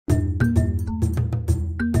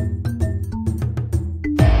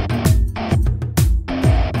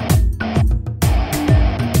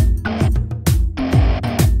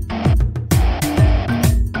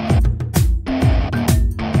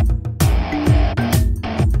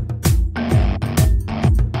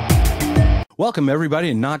Welcome, everybody,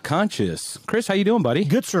 to Not Conscious. Chris, how you doing, buddy?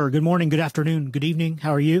 Good, sir. Good morning, good afternoon, good evening.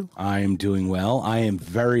 How are you? I am doing well. I am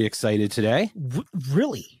very excited today.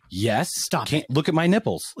 Really? Yes. Stop Can't it. Look at my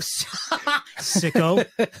nipples. Sicko.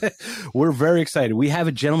 We're very excited. We have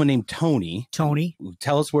a gentleman named Tony. Tony.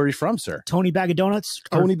 Tell us where he's from, sir. Tony Bag of Donuts?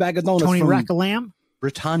 Tony Bag of Donuts. Tony from Rack of Lamb?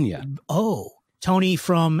 Britannia. Oh, Tony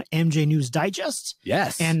from MJ News Digest?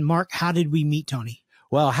 Yes. And Mark, how did we meet Tony?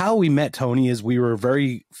 Well, how we met Tony is we were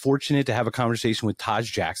very fortunate to have a conversation with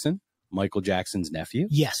Taj Jackson, Michael Jackson's nephew.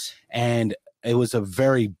 Yes. And it was a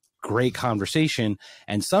very great conversation.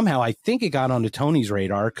 And somehow I think it got onto Tony's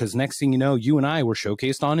radar because next thing you know, you and I were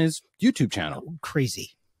showcased on his YouTube channel. Crazy.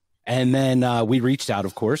 And then we reached out,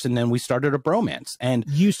 of course, and then we started a bromance. And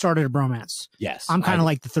you started a bromance. Yes. I'm kind of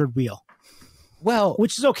like the third wheel. Well,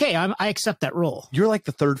 which is okay. I accept that role. You're like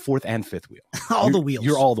the third, fourth, and fifth wheel. The wheels.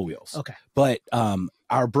 You're all the wheels. Okay. But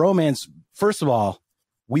our bromance, first of all,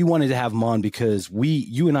 we wanted to have him on because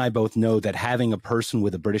you and I both know that having a person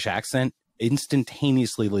with a British accent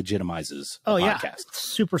instantaneously legitimizes the podcast.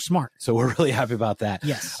 Super smart. So we're really happy about that.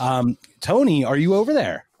 Yes. Tony, are you over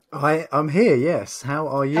there? I'm here, yes. How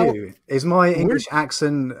are you? Is my English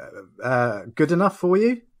accent good enough for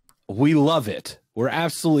you? We love it. We're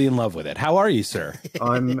absolutely in love with it. How are you, sir?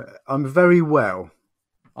 I'm very well.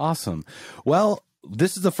 Awesome. Well,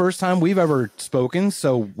 this is the first time we've ever spoken,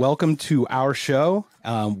 so welcome to our show.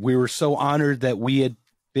 We were so honored that we had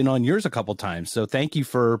been on yours a couple times, so thank you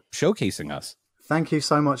for showcasing us. Thank you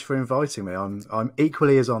so much for inviting me. I'm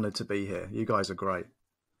equally as honored to be here. You guys are great.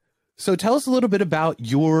 So tell us a little bit about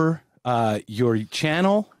your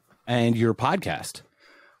channel and your podcast.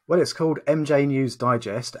 Well, it's called MJ News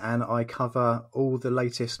Digest, and I cover all the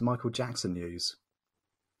latest Michael Jackson news.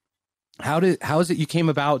 How is it you came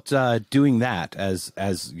about doing that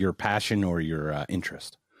as your passion or your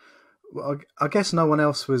interest? Well, I guess no one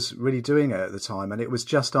else was really doing it at the time, and it was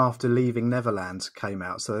just after Leaving Neverland came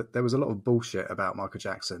out, so there was a lot of bullshit about Michael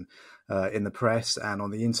Jackson in the press and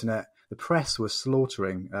on the internet. The press was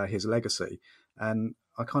slaughtering his legacy, and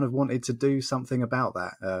I kind of wanted to do something about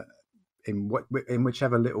that in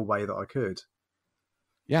whichever little way that I could.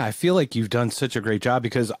 Yeah, I feel like you've done such a great job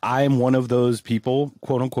because I'm one of those people,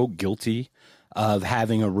 quote unquote, guilty of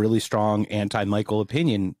having a really strong anti-Michael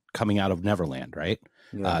opinion coming out of Neverland, right?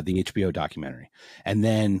 Yeah. The HBO documentary. And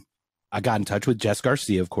then I got in touch with Jess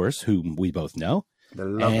Garcia, of course, whom we both know.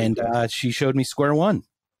 And she showed me Square One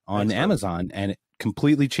on Amazon, and it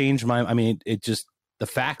completely changed it just, the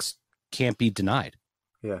facts can't be denied.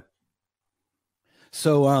 Yeah.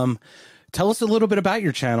 So, tell us a little bit about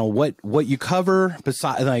your channel, what you cover,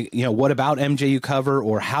 besides, what about MJ you cover,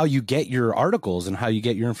 or how you get your articles and how you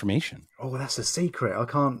get your information. Oh, that's a secret. I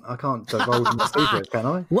can't divulge my secret, can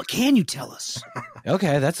I? What can you tell us?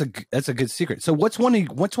 Okay, that's a good secret. So what's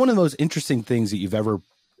one of those interesting things that you've ever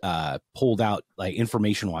pulled out, like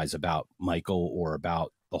information wise, about Michael or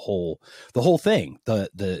about the whole thing,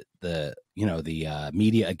 the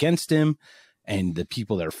media against him and the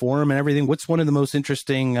people that are for him and everything? What's one of the most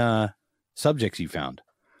interesting subjects you found?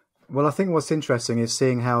 Well, I think what's interesting is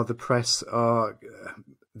seeing how the press are,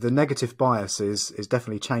 the negative bias is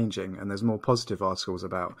definitely changing, and there's more positive articles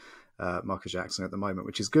about Michael Jackson at the moment,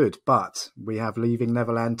 which is good. But we have Leaving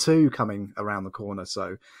Neverland 2 coming around the corner,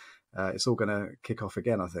 so it's all going to kick off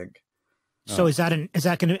again, I think. So is that going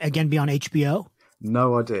to again be on HBO?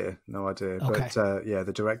 No idea. Okay. But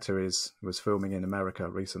the director was filming in America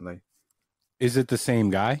recently. Is it the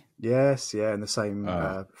same guy? Yes, yeah, and the same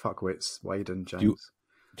fuckwits, Wade and James. Do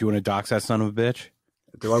you want to dox that son of a bitch?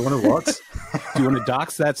 Do I want to what? Do you want to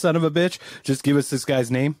dox that son of a bitch? Just give us this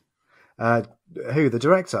guy's name. Who, the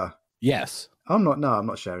director? Yes. I'm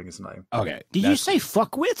not sharing his name. Okay. Did you say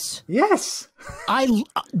fuckwits? Yes.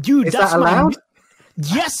 Dude, is that's that allowed?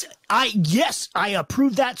 Yes, I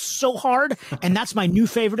approve that so hard, and that's my new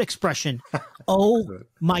favorite expression. Oh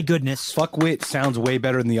my goodness. Fuckwit sounds way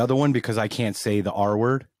better than the other one because I can't say the R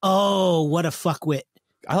word. Oh, what a fuckwit.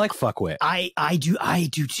 I like fuckwit. I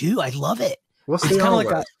do too. I love it. What's the R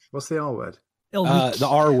word? What's the R word? The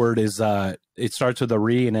R word is it starts with a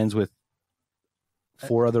re and ends with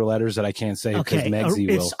 4 other letters that I can't say because Megsy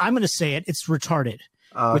will. I'm going to say it. It's retarded.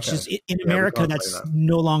 Which is in America, that's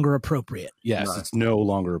no longer appropriate. Yes, it's no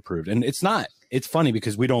longer approved. And it's not. It's funny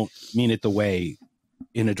because we don't mean it the way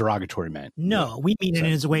in a derogatory manner. No, we mean it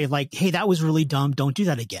as a way of like, hey, that was really dumb. Don't do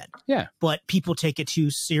that again. Yeah. But people take it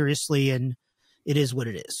too seriously, and it is what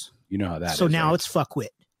it is. You know how that is. So now it's fuckwit.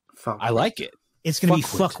 I like it. It's going to be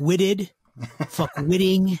fuckwitted,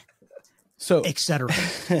 fuckwitting, so etc.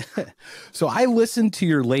 So I listened to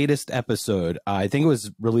your latest episode. I think it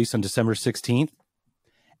was released on December 16th.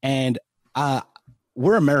 And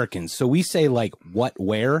we're Americans, so we say like what,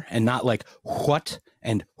 where, and not like what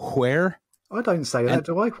and where. I don't say that,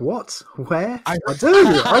 do I? What? Where? I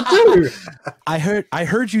do. I do. I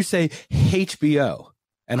heard you say HBO,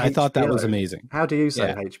 and HBO. I thought that was amazing. How do you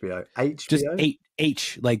say HBO? HBO? Just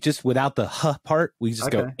H, like just without the h part, we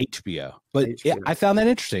just go HBO. But HBO. Yeah, I found that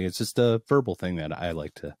interesting. It's just a verbal thing that I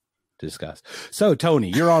like to discuss. So Tony,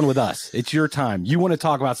 you're on with us. It's your time. You want to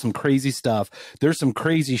talk about some crazy stuff. There's some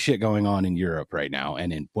crazy shit going on in Europe right now,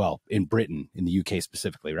 and in Britain, in the UK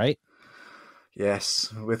specifically, right?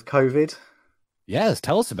 Yes, with COVID. Yes,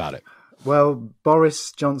 tell us about it. Well,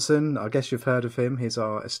 Boris Johnson, I guess you've heard of him. He's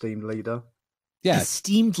our esteemed leader. Yeah.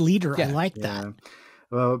 Esteemed leader. Yeah. I like that.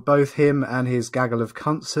 Well, both him and his gaggle of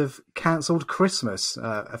cunts have cancelled Christmas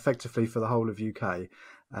effectively for the whole of UK.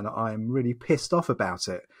 And I'm really pissed off about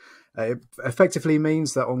it. It effectively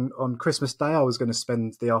means that on Christmas Day, I was going to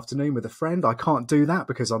spend the afternoon with a friend. I can't do that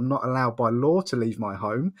because I'm not allowed by law to leave my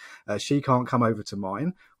home. She can't come over to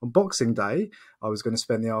mine. On Boxing Day, I was going to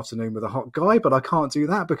spend the afternoon with a hot guy, but I can't do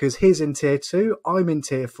that because he's in tier 2, I'm in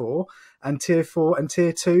tier 4, and tier 4 and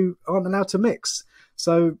tier 2 aren't allowed to mix.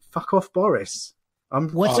 So fuck off, Boris. I'm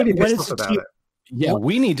really pissed off about it. Yeah,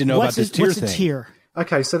 we need to know about this tier thing. What's a tier?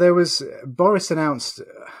 Okay, so there was Boris announced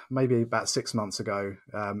maybe about 6 months ago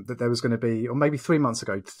that there was going to be, or maybe 3 months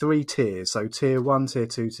ago, 3 tiers. So tier 1, tier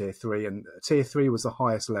 2, tier 3, and tier 3 was the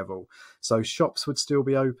highest level. So shops would still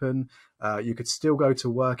be open. You could still go to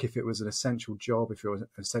work if it was an essential job, if you're an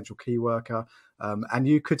essential key worker, and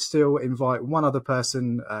you could still invite one other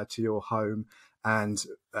person to your home and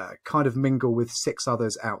kind of mingle with 6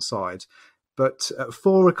 others outside. But at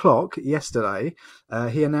 4 o'clock yesterday,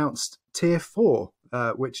 he announced tier 4.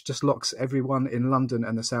 Which just locks everyone in London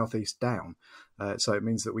and the southeast down. So it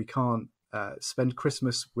means that we can't spend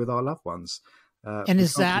Christmas with our loved ones. And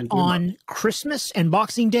is that on Christmas and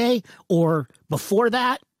Boxing Day or before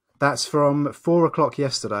that? That's from 4 o'clock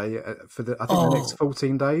yesterday for the next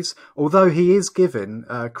 14 days. Although he is given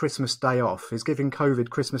Christmas Day off. He's giving COVID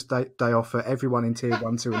Christmas Day off for everyone in tier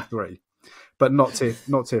 1, 2, and 3. But not tier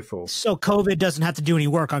 4. So COVID doesn't have to do any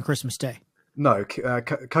work on Christmas Day? No,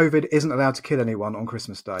 COVID isn't allowed to kill anyone on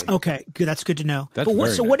Christmas Day. Okay, good. That's good to know.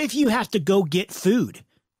 What if you have to go get food?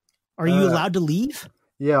 Are you allowed to leave?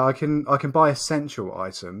 Yeah, I can buy essential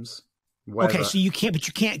items. Whatever. Okay, so you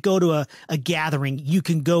can't go to a gathering. You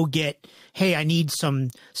can go get, hey, I need some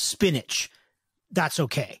spinach. That's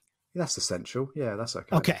okay. That's essential. Yeah, that's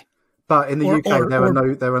okay. Okay. But in the UK,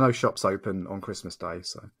 there are no shops open on Christmas Day.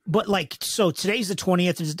 But today's the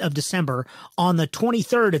 20th of December. On the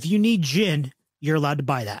 23rd, if you need gin, you're allowed to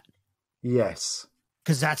buy that. Yes.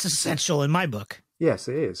 Because that's essential in my book. Yes,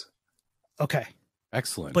 it is. Okay.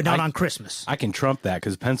 Excellent. But not on Christmas. I can trump that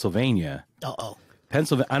because Pennsylvania.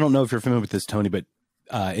 Pennsylvania. I don't know if you're familiar with this, Tony, but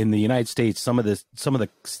in the United States, some of the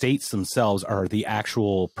states themselves are the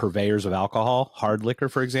actual purveyors of alcohol, hard liquor,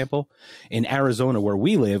 for example. In Arizona, where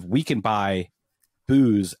we live, we can buy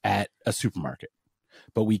booze at a supermarket,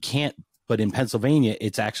 but we can't. But in Pennsylvania,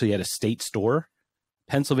 it's actually at a state store.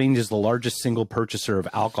 Pennsylvania is the largest single purchaser of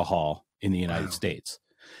alcohol in the United States.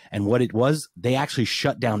 And what it was, they actually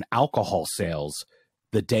shut down alcohol sales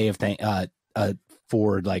the day of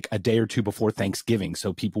for like a day or two before Thanksgiving,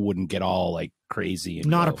 so people wouldn't get all like crazy and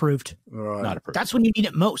not approved. Right. Not approved. That's when you need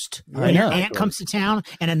it most. I when know. Your aunt comes to town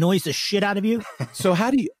and annoys the shit out of you. So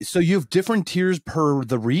you have different tiers per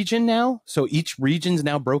the region now? So each region's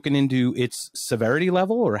now broken into its severity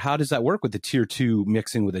level, or how does that work with the tier 2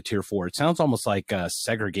 mixing with a tier 4? It sounds almost like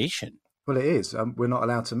segregation. Well, it is. We're not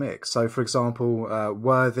allowed to mix. So, for example,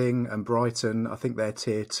 Worthing and Brighton, I think they're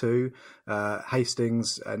tier 2.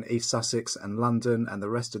 Hastings and East Sussex and London and the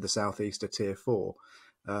rest of the southeast are tier 4.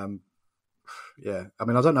 Yeah, I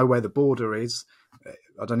mean, I don't know where the border is.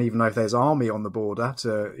 I don't even know if there's army on the border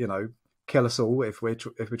to, kill us all if we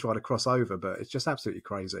try to cross over. But it's just absolutely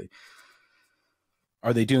crazy.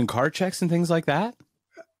 Are they doing card checks and things like that?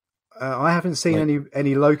 I haven't seen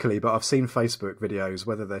any locally, but I've seen Facebook videos.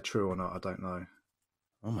 Whether they're true or not, I don't know.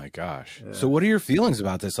 Oh my gosh! Yeah. So, what are your feelings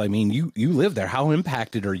about this? I mean, you live there. How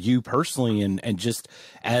impacted are you personally, and just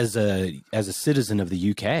as a citizen of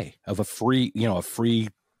the UK, of a free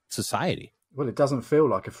society? Well, it doesn't feel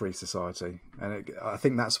like a free society, and I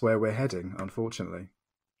think that's where we're heading, unfortunately.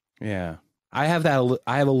 Yeah, I have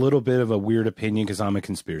a little bit of a weird opinion because I'm a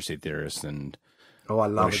conspiracy theorist, and I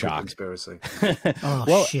love a good conspiracy.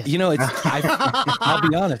 Well, shit. I'll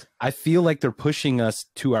be honest. I feel like they're pushing us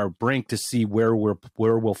to our brink to see where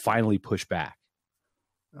we'll finally push back.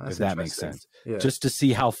 If that makes sense. Yeah. Just to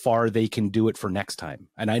see how far they can do it for next time.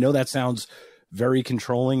 And I know that sounds very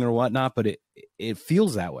controlling or whatnot, but it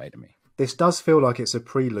feels that way to me. This does feel like it's a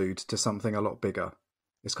prelude to something a lot bigger.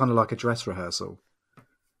 It's kind of like a dress rehearsal.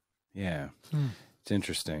 Yeah. It's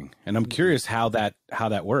interesting. And I'm curious how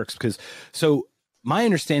that works, because so my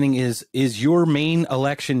understanding is your main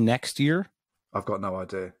election next year? I've got no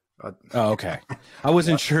idea. Oh, okay. I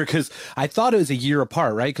wasn't sure, because I thought it was a year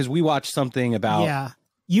apart, right? Because we watched something about... Yeah.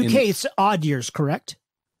 UK, it's odd years, correct?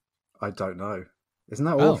 I don't know. Isn't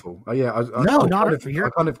that awful? Oh, yeah. I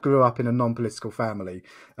kind of grew up in a non-political family,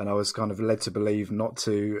 and I was kind of led to believe not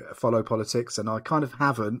to follow politics, and I kind of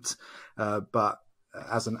haven't. But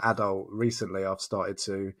as an adult, recently, I've started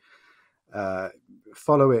to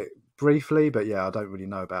follow it briefly. But yeah, I don't really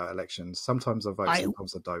know about elections. Sometimes I vote,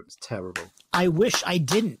 sometimes I don't. It's terrible. I wish I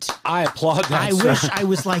didn't. I applaud that. I wish I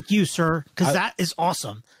was like you, sir, because that is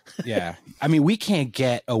awesome. Yeah. I mean, we can't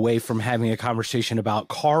get away from having a conversation about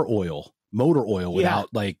car oil, motor oil, without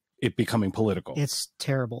like it becoming political. It's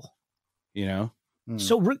terrible. You know?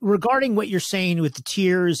 So regarding what you're saying with the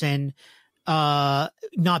tears and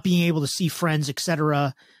not being able to see friends,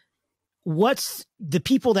 etc., what's the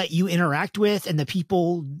people that you interact with and the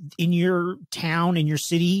people in your town, in your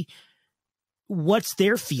city, what's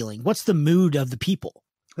their feeling? What's the mood of the people?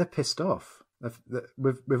 They're pissed off.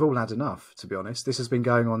 We've all had enough, to be honest. This has been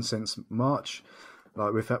going on since March.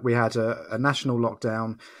 Like we had a national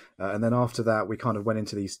lockdown, and then after that we kind of went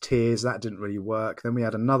into these tiers. That didn't really work. Then we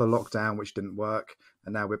had another lockdown which didn't work,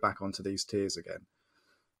 and now we're back onto these tiers again.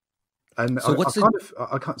 And so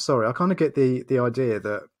I kind of get the idea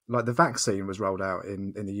that, like, the vaccine was rolled out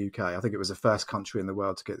in the UK. I think it was the first country in the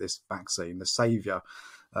world to get this vaccine, the savior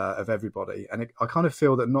of everybody. And I kind of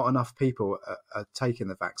feel that not enough people are taking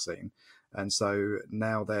the vaccine. And so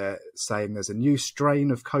now they're saying there's a new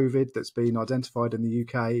strain of COVID that's been identified in the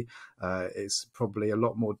UK. It's probably a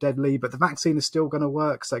lot more deadly, but the vaccine is still going to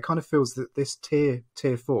work. So it kind of feels that this tier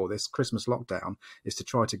 4, this Christmas lockdown, is to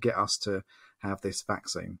try to get us to have this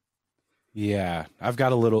vaccine. Yeah,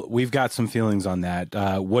 we've got some feelings on that.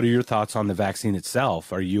 What are your thoughts on the vaccine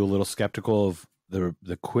itself? Are you a little skeptical of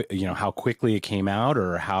how quickly it came out,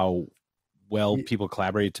 or how well people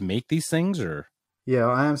collaborated to make these things? Or yeah,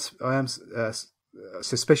 I am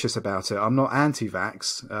suspicious about it. I'm not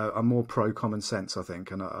anti-vax. I'm more pro common sense, I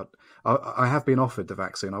think. And I have been offered the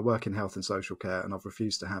vaccine. I work in health and social care, and I've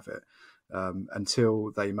refused to have it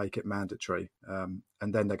until they make it mandatory. And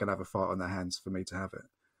then they're going to have a fight on their hands for me to have it.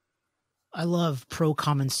 I love pro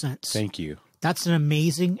common sense. Thank you. That's an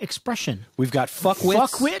amazing expression. We've got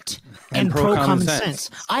fuckwit and pro common sense.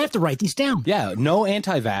 I have to write these down. Yeah, no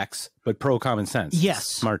anti-vax, but pro common sense. Yes,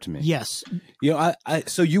 smart to me. Yes. You know,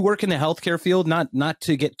 so you work in the healthcare field. Not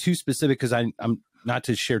to get too specific, because I'm not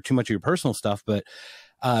to share too much of your personal stuff, but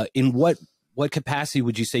in what capacity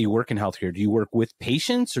would you say you work in healthcare? Do you work with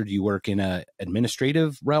patients, or do you work in a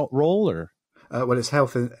administrative role, or? Well, it's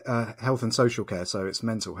health and social care, so it's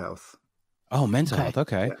mental health. Oh, mental health.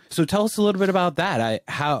 Okay. Yeah. So tell us a little bit about that.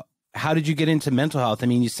 How did you get into mental health? I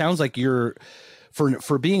mean, it sounds like you're,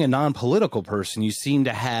 for being a non-political person, you seem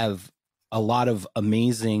to have a lot of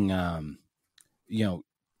amazing,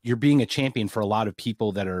 you're being a champion for a lot of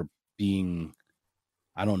people that are being,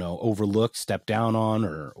 I don't know, overlooked, stepped down on,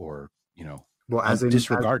 or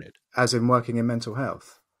disregarded. As in working in mental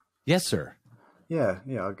health? Yes, sir. Yeah,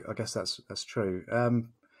 I guess that's true.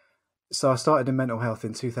 So I started in mental health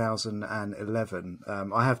in 2011.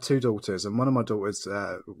 I have 2 daughters, and one of my daughters,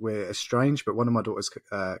 we're estranged, but one of my daughters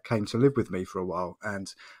came to live with me for a while,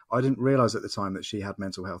 and I didn't realize at the time that she had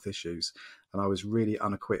mental health issues, and I was really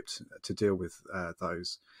unequipped to deal with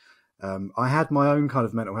those. I had my own kind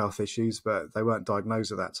of mental health issues, but they weren't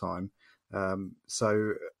diagnosed at that time.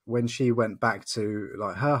 So when she went back to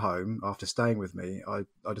her home after staying with me,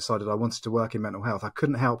 I decided I wanted to work in mental health. I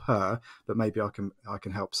couldn't help her, but maybe I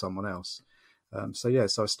can help someone else. So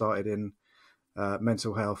I started in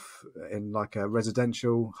mental health in a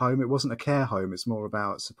residential home. It wasn't a care home. It's more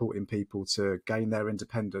about supporting people to gain their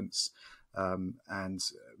independence and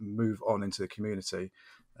move on into the community.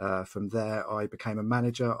 From there, I became a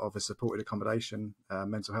manager of a supported accommodation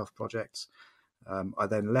mental health project. I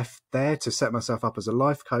then left there to set myself up as a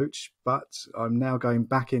life coach, but I'm now going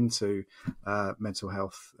back into mental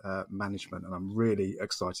health management, and I'm really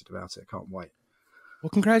excited about it. I can't wait. Well,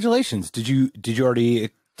 congratulations. Did you already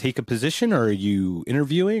take a position, or are you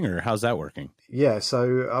interviewing, or how's that working? Yeah,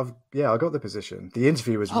 so I got the position. The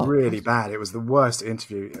interview was really bad. It was the worst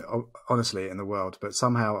interview, honestly, in the world, but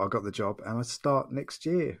somehow I got the job, and I start next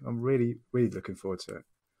year. I'm really, really looking forward to it.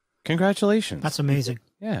 Congratulations. That's amazing.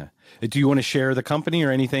 Yeah. Do you want to share the company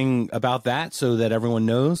or anything about that so that everyone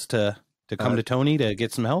knows to come to Tony to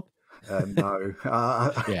get some help? No.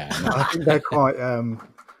 Yeah. I think they're quite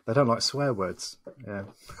They don't like swear words. Yeah.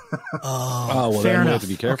 Oh, well, fair then we enough. have to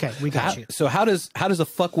be careful. Okay, we got you. So how does a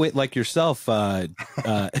fuckwit like yourself? How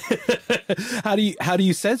do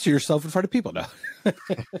you censor yourself in front of people? No,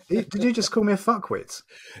 Did you just call me a fuckwit?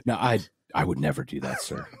 no, I would never do that,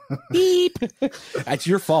 sir. Beep. That's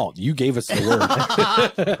your fault. You gave us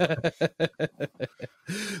the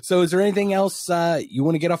word. So is there anything else you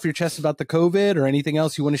want to get off your chest about the COVID, or anything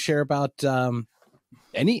else you want to share about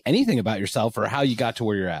anything about yourself or how you got to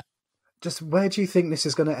where you're at? Just where do you think this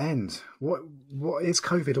is going to end? What is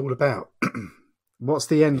COVID all about? What's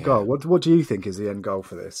the end goal? What do you think is the end goal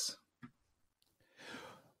for this?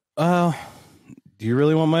 Do you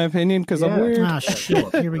really want my opinion? Because I'm weird. Ah,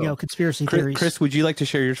 shit. Here we go. Conspiracy theories. Chris, would you like to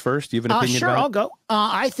share yours first? Do you have an opinion? Sure, about I'll go.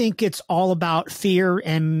 I think it's all about fear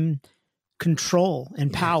and control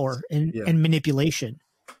and power and manipulation.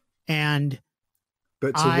 But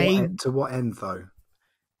to what end, though?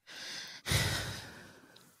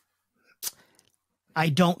 I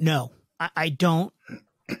don't know. I don't.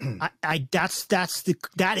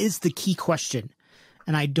 That is the key question,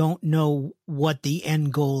 and I don't know what the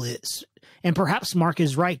end goal is. And perhaps Mark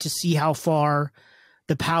is right to see how far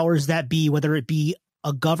the powers that be, whether it be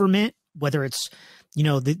a government, whether it's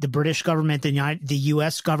the British government, the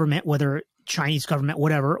U.S. government, whether Chinese government,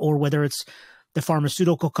 whatever, or whether it's the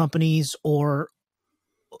pharmaceutical companies or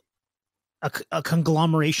a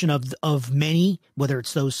conglomeration of many, whether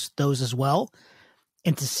it's those as well.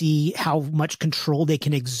 And to see how much control they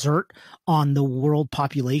can exert on the world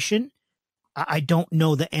population. I don't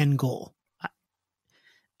know the end goal.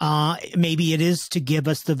 Maybe it is to give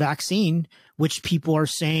us the vaccine, which people are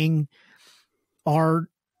saying are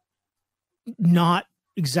not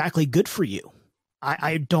exactly good for you.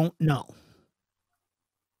 I don't know.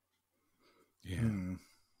 Yeah.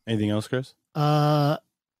 Anything else, Chris?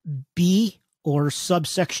 B or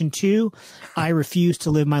subsection 2, I refuse to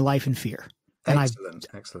live my life in fear. And Excellent.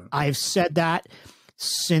 I've said that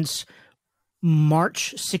since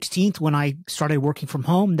March 16th, when I started working from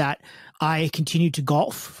home, that I continue to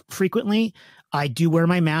golf frequently. I do wear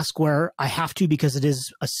my mask where I have to, because it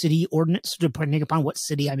is a city ordinance, depending upon what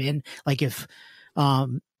city I'm in. Like if,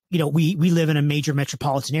 we live in a major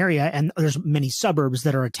metropolitan area and there's many suburbs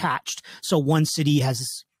that are attached. So one city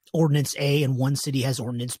has ordinance A and one city has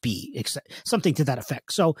ordinance B, something to that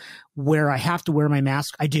effect. So where I have to wear my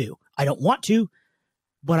mask, I do. I don't want to,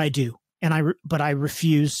 but I do. And I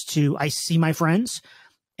refuse to. I see my friends,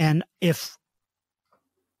 and if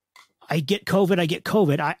I get COVID, I get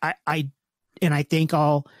COVID. I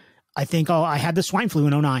had the swine flu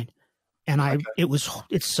in 2009, and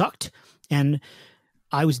it sucked, and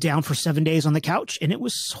I was down for 7 days on the couch, and it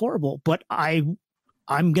was horrible. But I'm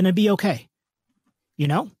gonna be okay,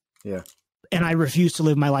 Yeah. And I refuse to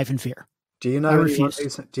live my life in fear. Do you know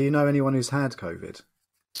anyone who's had COVID?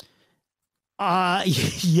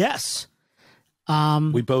 Yes.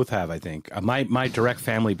 We both have, I think. My direct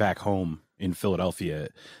family back home in Philadelphia,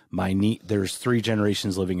 there's 3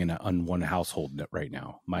 generations living in one household right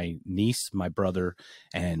now. My niece, my brother,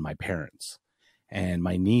 and my parents. And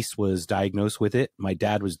my niece was diagnosed with it. My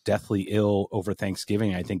dad was deathly ill over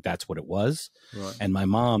Thanksgiving. I think that's what it was. Right. And my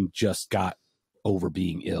mom just got over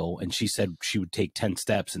being ill, and she said she would take 10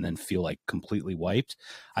 steps and then feel like completely wiped.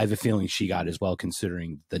 I have a feeling she got as well,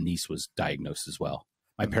 considering the niece was diagnosed as well.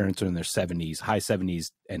 My parents are in their 70s, high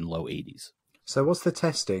 70s and low 80s. So what's the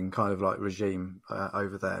testing kind of like regime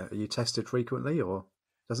over there? Are you tested frequently, or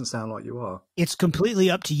doesn't sound like you are? It's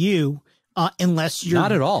completely up to you, unless you're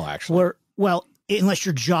not at all, actually. Unless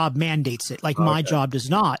your job mandates it, like my job does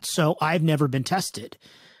not. So I've never been tested.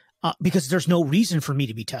 Because there's no reason for me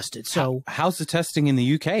to be tested. So how's the testing in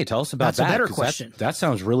the UK? Tell us about that. That's a better question. That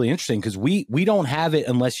sounds really interesting, because we don't have it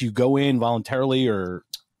unless you go in voluntarily or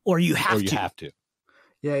you have to.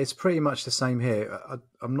 Yeah, it's pretty much the same here.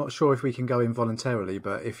 I'm not sure if we can go in voluntarily,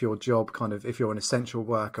 but if your job if you're an essential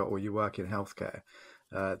worker or you work in healthcare,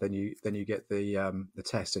 then you get the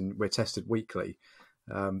test, and we're tested weekly.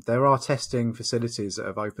 There are testing facilities that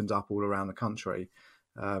have opened up all around the country.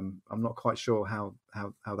 I'm not quite sure how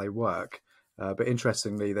they work, but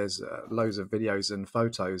interestingly, there's loads of videos and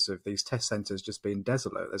photos of these test centres just being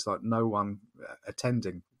desolate. There's like no one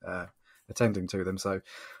attending to them. So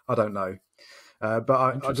I don't know,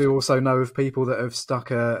 but I do also know of people that have stuck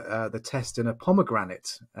the test in a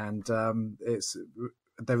pomegranate, and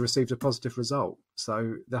they've received a positive result.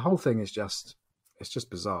 So the whole thing is just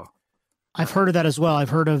bizarre. I've heard of that as well. I've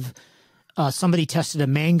heard of somebody tested a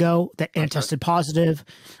mango and tested positive.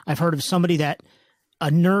 I've heard of somebody that a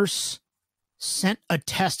nurse sent a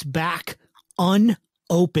test back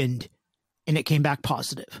unopened and it came back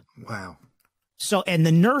positive. Wow. So, and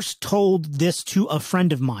the nurse told this to a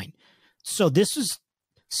friend of mine. So this is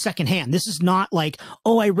secondhand. This is not like,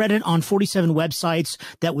 oh, I read it on 47 websites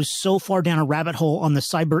that was so far down a rabbit hole on the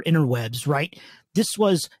cyber interwebs, right? This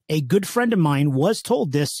was a good friend of mine was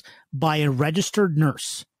told this by a registered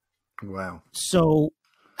nurse. Wow. So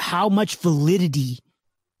how much validity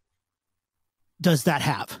does that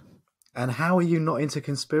have? And how are you not into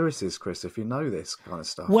conspiracies, Chris, if you know this kind of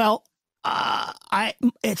stuff? Well, I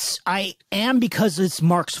am, because it's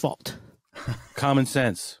Mark's fault. Common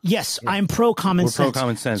sense. Yes, yeah. I'm pro common sense. We're pro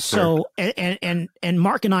common sense. So, and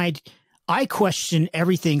Mark and I question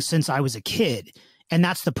everything since I was a kid, and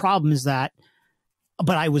that's the problem is that.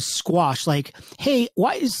 But I was squashed. Like, hey,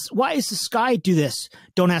 why is the sky do this?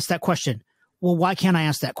 Don't ask that question. Well, why can't I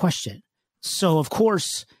ask that question? So of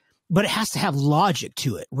course, but it has to have logic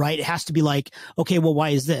to it, right? It has to be like, okay, well, why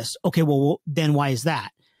is this? Okay, well, then why is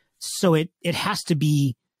that? So it has to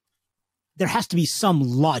be. There has to be some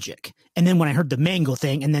logic. And then when I heard the mango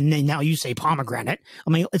thing, and then now you say pomegranate, I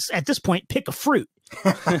mean, it's at this point, pick a fruit,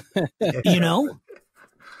 you know?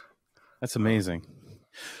 That's amazing.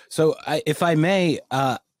 So if I may,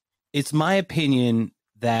 it's my opinion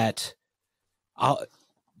that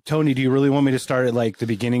Tony, do you really want me to start at like the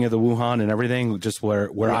beginning of the Wuhan and everything? Just where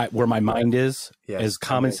my mind is as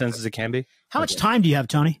common sense as it can be. How much time do you have,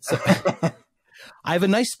 Tony? I have a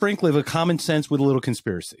nice sprinkle of a common sense with a little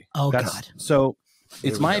conspiracy. Oh, God. So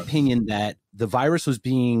it's my opinion that the virus was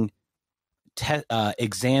being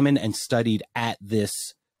examined and studied at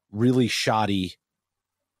this really shoddy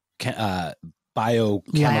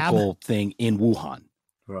biochemical thing in Wuhan.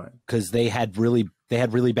 Right. Because they had really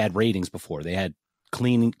bad ratings before. They had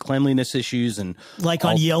cleanliness issues and like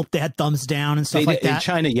on Yelp, they had thumbs down and stuff like that. In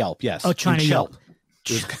China, Yelp, yes. Oh, China Yelp.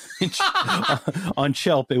 On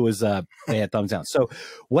Shelp, it was they had thumbs down. So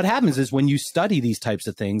what happens is when you study these types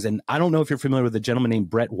of things, and I don't know if you're familiar with a gentleman named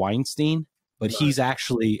Brett Weinstein, but he's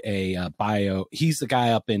actually he's the guy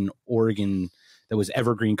up in Oregon that was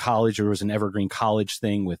Evergreen College. There was an Evergreen College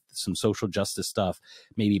thing with some social justice stuff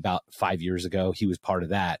maybe about 5 years ago. He was part of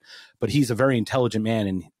that, but he's a very intelligent man,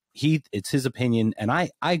 and it's his opinion, and I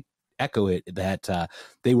echo it, that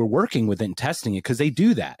they were working with it and testing it, because they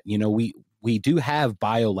do that. You know, we do have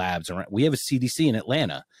biolabs around. We have a CDC in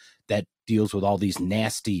Atlanta that deals with all these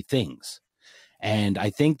nasty things. And I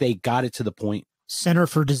think they got it to the point. Center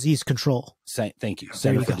for Disease Control. Thank you.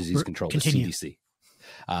 Center for Disease Control, Continue. the CDC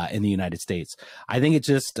in the United States. I think it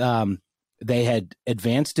just, they had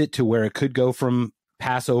advanced it to where it could go from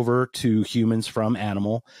Passover to humans from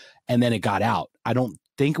animal, and then it got out. I don't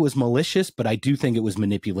think it was malicious, but I do think it was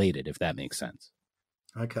manipulated, if that makes sense.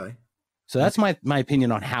 Okay. So that's my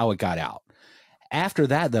opinion on how it got out. After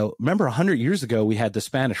that, though, remember 100 years ago, we had the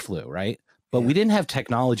Spanish flu, right? But we didn't have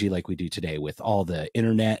technology like we do today with all the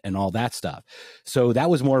internet and all that stuff. So that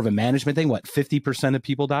was more of a management thing. What, 50% of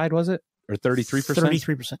people died, was it? Or 33%?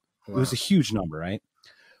 33%. Wow. It was a huge number, right?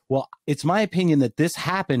 Well, it's my opinion that this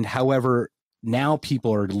happened. However, now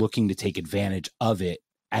people are looking to take advantage of it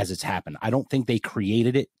as it's happened. I don't think they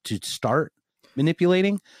created it to start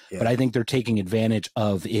manipulating, but I think they're taking advantage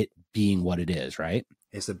of it being what it is, right?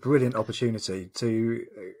 It's a brilliant opportunity to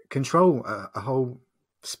control a whole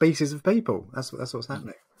species of people. That's what's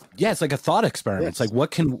happening. Yeah, it's like a thought experiment. Yes. It's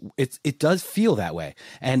like it does feel that way.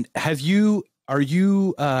 And are you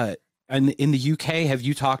in the UK, have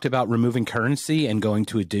you talked about removing currency and going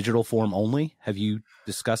to a digital form only? Have you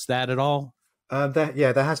discussed that at all?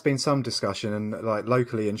 There has been some discussion, and like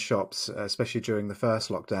locally in shops, especially during the first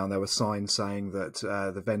lockdown, there were signs saying that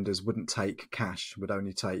the vendors wouldn't take cash, would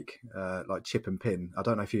only take like chip and pin. I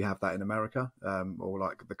don't know if you have that in America, or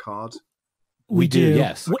like the card. We do,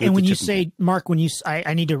 yes. And when you say, Mark,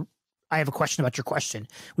 I have a question about your question.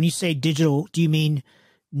 When you say digital, do you mean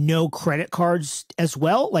no credit cards as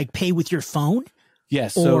well, like pay with your phone?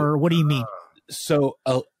 Yes. Or what do you mean?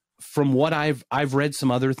 From what I've read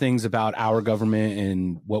some other things about our government,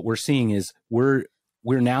 and what we're seeing is we're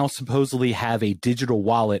now supposedly have a digital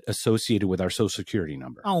wallet associated with our social security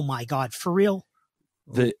number. Oh my God, for real?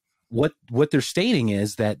 What they're stating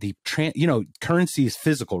is that currency is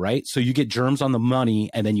physical, right? So you get germs on the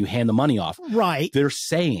money and then you hand the money off. Right. They're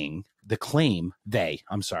saying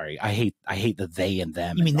I'm sorry. I hate the they and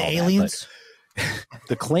them. You mean the aliens?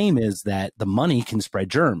 The claim is that the money can spread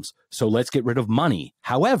germs. So let's get rid of money.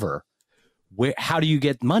 However, how do you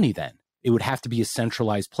get money then? It would have to be a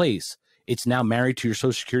centralized place. It's now married to your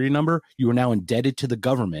social security number. You are now indebted to the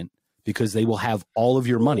government because they will have all of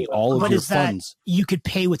your money, all of your funds. You could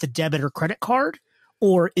pay with a debit or credit card,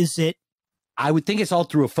 or is it? I would think it's all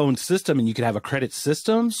through a phone system, and you could have a credit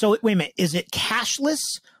system. So wait a minute. Is it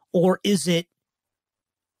cashless, or is it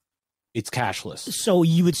It's cashless. So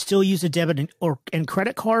you would still use a debit and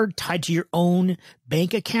credit card tied to your own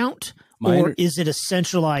bank account, or is it a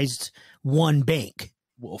centralized one bank?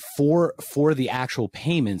 Well, for the actual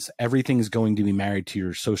payments, everything's going to be married to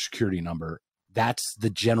your Social Security number. That's the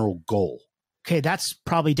general goal. Okay, that's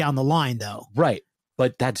probably down the line, though. Right.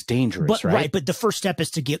 But that's dangerous, right? Right, but the first step is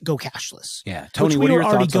to go cashless. Yeah. Tony, what are your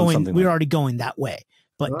thoughts on something we're already going that way.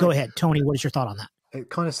 But go ahead, Tony, what is your thought on that? It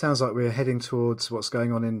kind of sounds like we're heading towards what's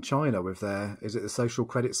going on in China with is it the social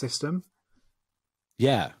credit system?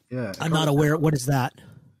 Yeah. Yeah. I'm not aware. What is that?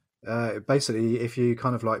 Basically, if you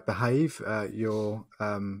kind of like behave, you're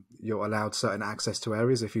allowed certain access to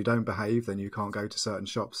areas. If you don't behave, then you can't go to certain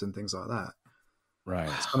shops and things like that. Right.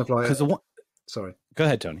 It's kind of like sorry. Go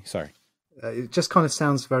ahead, Tony. Sorry. It just kind of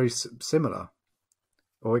sounds very similar,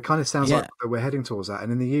 or it kind of sounds like we're heading towards that.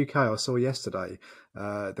 And in the UK, I saw yesterday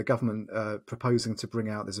the government proposing to bring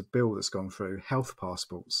out, there's a bill that's gone through, health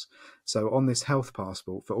passports. So on this health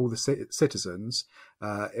passport for all the citizens,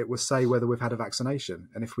 it will say whether we've had a vaccination.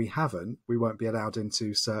 And if we haven't, we won't be allowed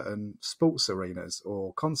into certain sports arenas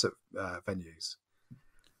or concert venues.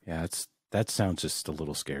 Yeah, that sounds just a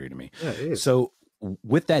little scary to me. Yeah, it is. So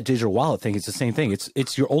with that digital wallet thing, it's the same thing.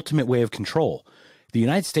 It's your ultimate way of control. The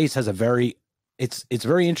United States has it's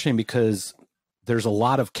very interesting because there's a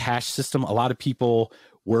lot of cash system. A lot of people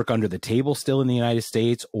work under the table still in the United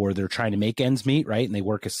States, or they're trying to make ends meet, right? And they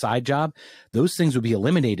work a side job. Those things would be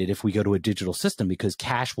eliminated if we go to a digital system, because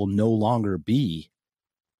cash will no longer be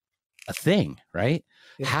a thing, right?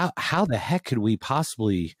 Yeah. How the heck could we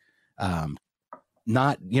possibly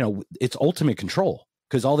not, it's ultimate control,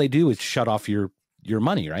 because all they do is shut off your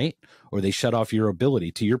money, right? Or they shut off your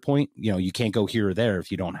ability. To your point, you can't go here or there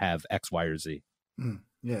if you don't have X, Y, or Z.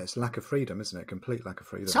 Yeah, it's lack of freedom, isn't it? Complete lack of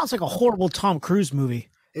freedom. Sounds like a horrible Tom Cruise movie.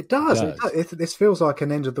 It does. This feels like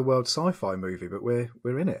an end of the world sci-fi movie, but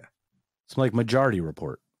we're in it. It's like Majority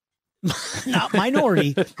Report. Not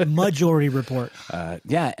Minority, Majority Report.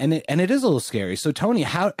 Yeah, and it is a little scary. So Tony,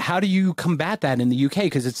 how do you combat that in the UK?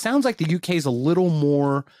 Because it sounds like the UK is a little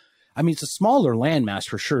more. I mean, it's a smaller landmass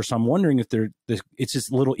for sure. So I'm wondering if it's just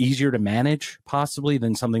a little easier to manage possibly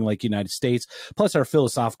than something like United States. Plus our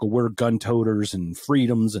philosophical, we're gun toters and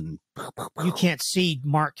freedoms, and you can't see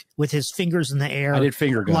Mark with his fingers in the air. I did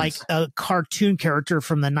finger guns. Like a cartoon character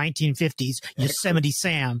from the 1950s, Yosemite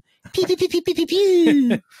Sam. Pew, pew, pew, pew, pew, pew,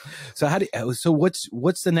 pew. So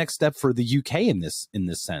what's the next step for the UK in this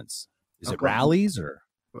sense? Is it rallies or?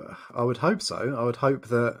 I would hope so. I would hope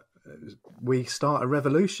that we start a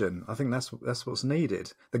revolution. I think that's what's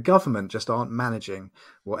needed. The government just aren't managing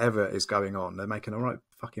whatever is going on. They're making a right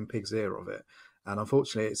fucking pig's ear of it. And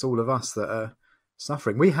unfortunately, it's all of us that are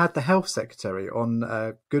suffering. We had the health secretary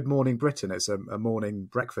on Good Morning Britain. It's a morning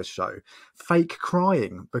breakfast show, fake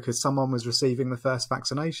crying because someone was receiving the first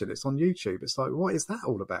vaccination. It's on YouTube. It's like, what is that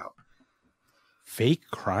all about? Fake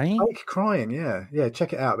crying? Fake crying, yeah. Yeah,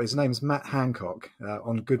 check it out. His name's Matt Hancock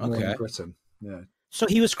on Good Morning Britain. Yeah. So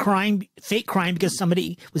he was fake crying because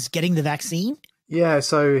somebody was getting the vaccine? Yeah,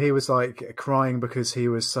 so he was like crying because he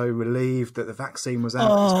was so relieved that the vaccine was out.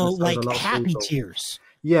 Oh, like happy tears.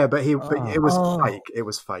 Yeah, but it was fake. It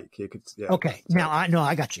was fake. You could, yeah. Okay, now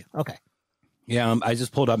I got you. Okay. Yeah, I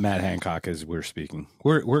just pulled up Matt Hancock as we're speaking.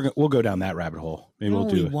 We'll go down that rabbit hole. Maybe we'll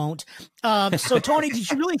do it. Won't. So Tony, did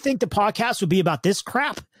you really think the podcast would be about this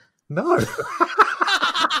crap? No.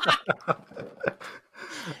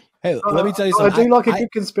 Hey, let me tell you something. I do like a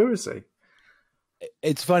good conspiracy.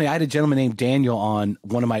 It's funny. I had a gentleman named Daniel on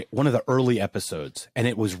one of the early episodes, and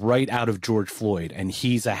it was right out of George Floyd. And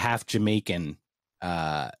he's a half Jamaican.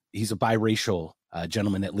 He's a biracial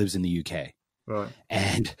gentleman that lives in the UK. Right.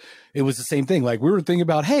 And it was the same thing. Like, we were thinking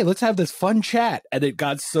about, hey, let's have this fun chat, and it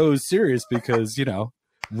got so serious because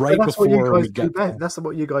right before we got. That's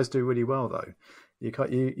what you guys do really well, though.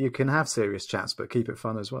 You can have serious chats, but keep it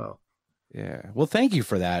fun as well. Yeah. Well, thank you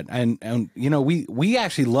for that. And we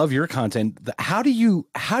actually love your content. How do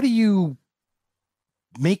you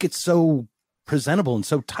make it so presentable and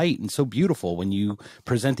so tight and so beautiful when you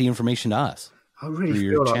present the information to us? I really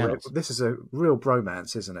feel like this is a real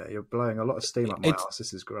bromance, isn't it? You're blowing a lot of steam up my ass.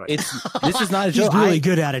 This is great. This is not a joke. He's really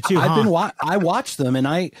good at it too. I watched them,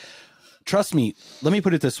 and trust me. Let me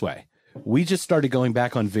put it this way: we just started going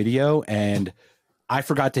back on video, and I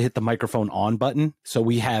forgot to hit the microphone on button, so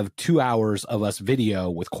we have 2 hours of us video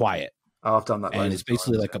with quiet. Oh, I've done that, and it's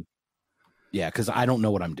basically like because I don't know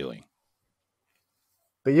what I'm doing.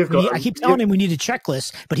 But I keep telling him we need a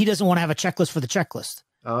checklist, but he doesn't want to have a checklist for the checklist.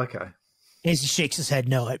 Oh, okay. As he shakes his head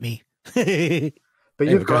no at me. But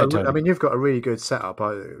you've got a really good setup.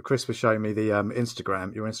 Chris was showing me the your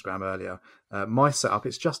Instagram earlier. My setup,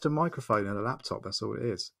 it's just a microphone and a laptop. That's all it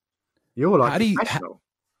is. You're like how do you? professional.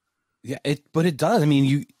 Yeah, but it does. I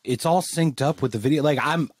mean, it's all synced up with the video. Like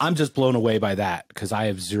I'm just blown away by that because I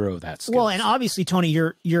have zero of that skill. Well, and obviously, Tony,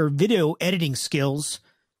 your video editing skills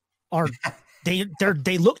are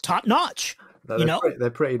they look top notch. No, they're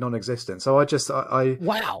pretty non-existent. So I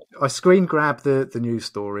wow. I screen grab the news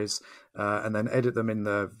stories and then edit them in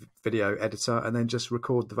the video editor and then just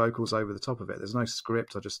record the vocals over the top of it. There's no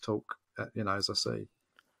script. I just talk, as I see.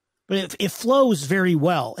 But it flows very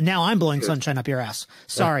well. And now I'm blowing sunshine up your ass.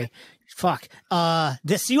 Sorry. Fuck.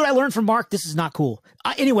 See what I learned from Mark? This is not cool.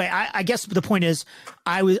 Anyway, I guess the point is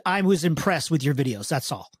I was impressed with your videos. That's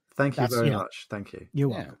all. Thank you very much. Thank you. You're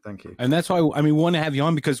welcome. Thank you. And that's why we want to have you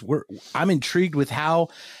on because I'm intrigued with how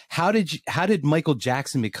did Michael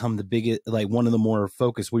Jackson become the biggest, like one of the more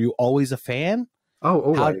focused? Were you always a fan? Oh,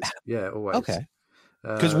 always. Yeah, always. Okay.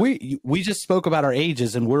 Because we just spoke about our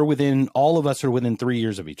ages and all of us are within 3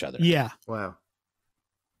 years of each other. Yeah. Wow.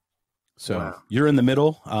 So you're in the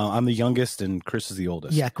middle. I'm the youngest and Chris is the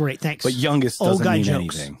oldest. Yeah, great. Thanks. But youngest doesn't mean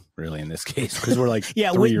jokes. anything really in this case because we're like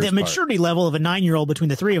yeah, with the maturity level of a 9-year-old between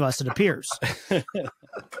the three of us, it appears.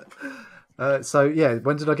 So yeah,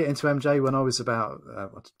 when did I get into MJ? When I was about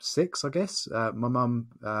 6, I guess. My mum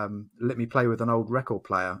let me play with an old record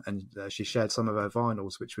player, and she shared some of her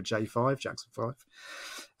vinyls, which were J5, Jackson 5,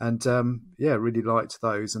 and really liked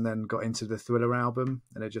those. And then got into the Thriller album,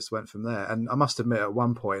 and it just went from there. And I must admit, at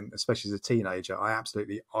one point, especially as a teenager, I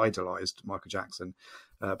absolutely idolized Michael Jackson.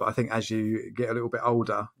 But I think as you get a little bit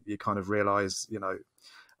older, you kind of realize,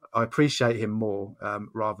 I appreciate him more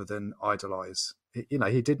rather than idolize.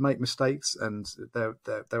 He did make mistakes, and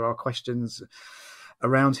there are questions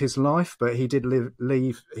around his life, but he did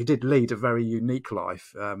lead a very unique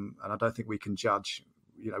life, and I don't think we can judge.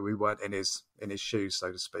 We weren't in his shoes,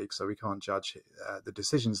 so to speak, so we can't judge the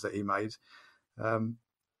decisions that he made.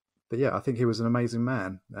 But yeah, I think he was an amazing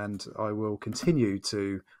man, and I will continue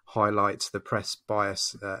to highlight the press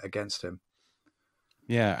bias against him.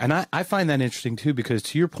 Yeah, and I find that interesting too, because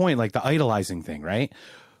to your point, like the idolizing thing, right?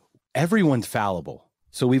 Everyone's fallible.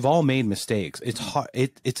 So we've all made mistakes. It's hard.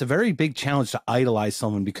 It's a very big challenge to idolize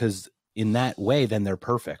someone because in that way, then they're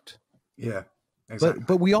perfect. Yeah, exactly.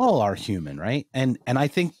 But we all are human, right? And I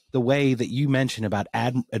think the way that you mentioned about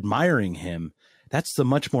admiring him, that's the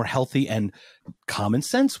much more healthy and common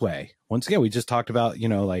sense way. Once again, we just talked about,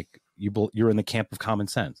 like you're in the camp of common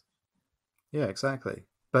sense. Yeah, exactly.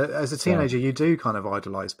 But as a teenager, you do kind of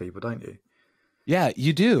idolize people, don't you? Yeah,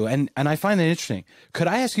 you do. And I find that interesting. Could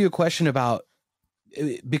I ask you a question about,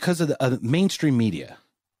 because of the mainstream media,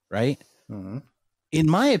 right? Mm-hmm. In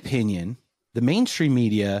my opinion, the mainstream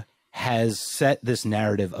media has set this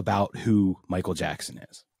narrative about who Michael Jackson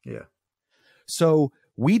is. Yeah. So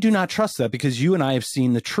we do not trust that because you and I have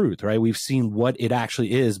seen the truth, right? We've seen what it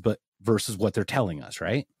actually is, but versus what they're telling us,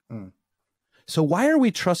 right? Mm. So why are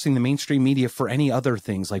we trusting the mainstream media for any other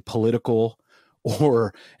things like political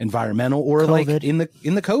or environmental or COVID. like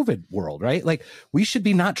in the COVID world, right? Like we should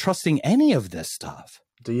be not trusting any of this stuff.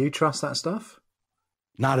 Do you trust that stuff?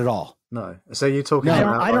 Not at all. No. So you're talking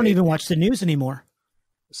about... I don't even watch the news anymore.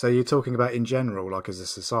 So you're talking about in general, like as a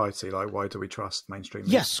society, like why do we trust mainstream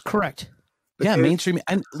media? Yes, correct. Yeah, mainstream.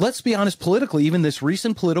 And let's be honest, politically, even this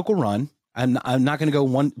recent political run, I'm not going to go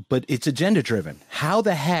one, but it's agenda driven. How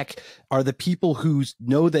the heck are the people who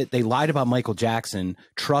know that they lied about Michael Jackson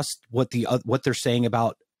trust what they're saying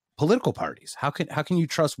about political parties? How can you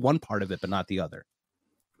trust one part of it but not the other?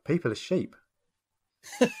 People are sheep.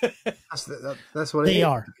 That's what they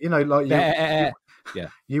are. Like yeah.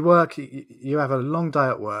 You work, you have a long day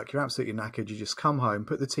at work. You're absolutely knackered. You just come home,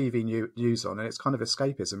 put the TV news on, and it's kind of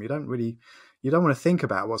escapism. You don't want to think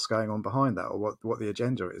about what's going on behind that or what the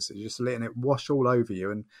agenda is. You're just letting it wash all over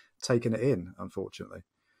you and taking it in, unfortunately.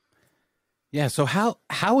 Yeah. So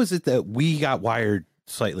how is it that we got wired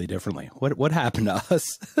slightly differently? What happened to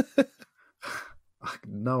us?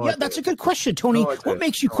 No idea. Yeah, that's a good question, Tony. What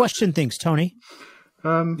makes you question things, Tony?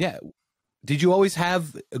 Yeah. Did you always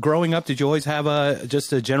have, growing up,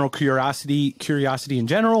 just a general curiosity in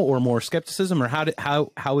general, or more skepticism, or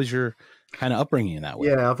how was your kind of upbringing in that way?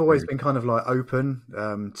 Yeah, I've always been kind of like open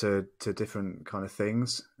to different kind of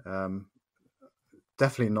things.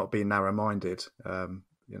 Definitely not being narrow-minded,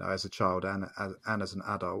 as a child and as an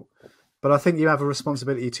adult. But I think you have a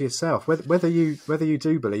responsibility to yourself, whether you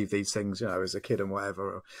do believe these things, as a kid and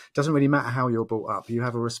whatever. It doesn't really matter how you're brought up. You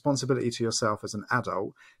have a responsibility to yourself as an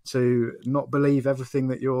adult to not believe everything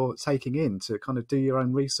that you're taking in, to kind of do your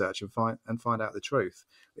own research and find out the truth.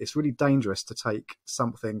 It's really dangerous to take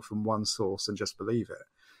something from one source and just believe it.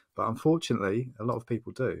 But unfortunately, a lot of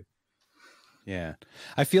people do. Yeah,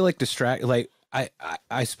 I feel like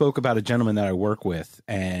I spoke about a gentleman that I work with,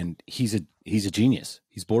 and he's a genius.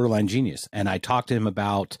 He's borderline genius. And I talked to him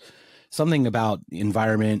about something about the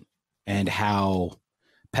environment and how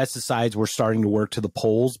pesticides were starting to work to the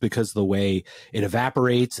poles because of the way it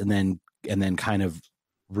evaporates and then kind of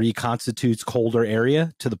reconstitutes colder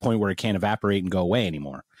area to the point where it can't evaporate and go away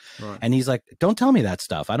anymore. Right. And he's like, don't tell me that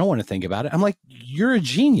stuff. I don't want to think about it. I'm like, you're a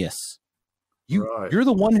genius. You're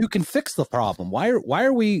the one who can fix the problem. Why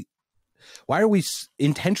are we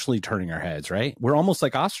intentionally turning our heads, right? We're almost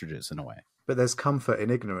like ostriches in a way. But there's comfort in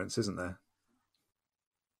ignorance, isn't there?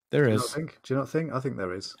 There is. Do you not think? I think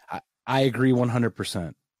there is. I agree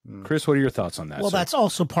 100%. Chris, what are your thoughts on that? Well, that's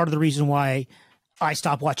also part of the reason why I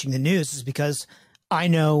stopped watching the news, is because I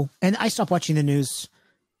know, and I stopped watching the news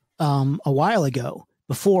a while ago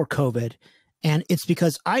before COVID. And it's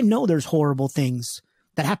because I know there's horrible things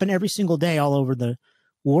that happen every single day all over the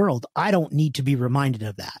world. I don't need to be reminded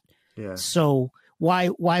of that. Yeah. So why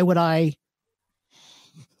would I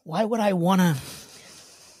want to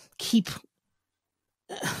keep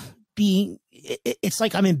being, it's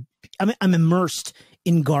like I'm immersed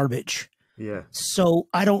in garbage. Yeah. So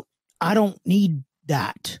I don't need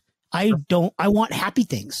that. I want happy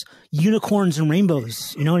things, unicorns and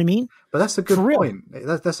rainbows. You know what I mean? But that's a good point.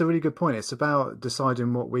 That's a really good point. It's about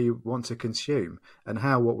deciding what we want to consume and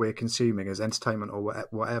how what we're consuming as entertainment or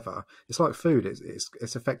whatever. It's like food.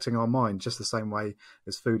 It's affecting our mind just the same way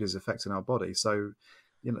as food is affecting our body. So,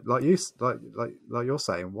 you know, like you're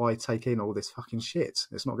saying, why take in all this fucking shit?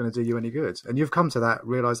 It's not going to do you any good. And you've come to that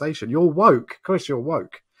realization. You're woke, Chris. You're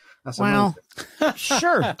woke. That's amazing.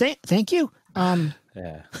 Sure. Thank you.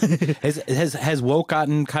 Yeah. Has woke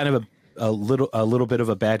gotten kind of a little bit of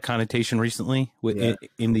a bad connotation recently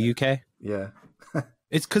in the UK? Yeah.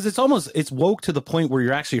 It's because it's woke to the point where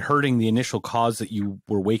you're actually hurting the initial cause that you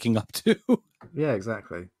were waking up to. Yeah,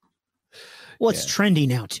 exactly. Well, it's trendy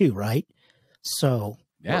now too, right? So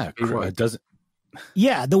yeah, it doesn't.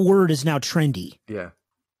 Yeah, the word is now trendy. Yeah,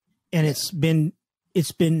 and it's been.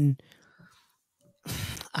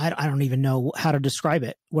 I don't even know how to describe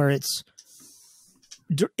it. Where it's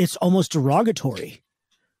almost derogatory,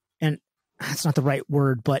 and that's not the right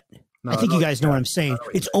word, but I think you guys know what I'm saying.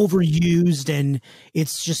 It's overused, and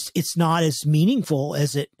it's not as meaningful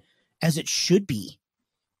as it should be.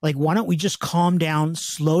 Like, why don't we just calm down,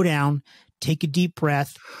 slow down, take a deep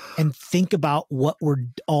breath, and think about what we're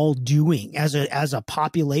all doing as a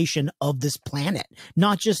population of this planet,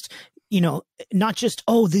 not just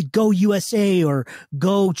the go USA or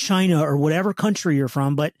go China or whatever country you're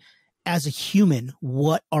from, but as a human,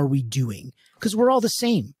 what are we doing? Because we're all the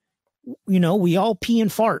same. You know, we all pee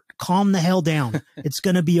and fart. Calm the hell down. It's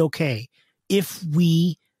going to be okay if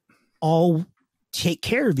we all take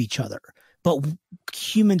care of each other. But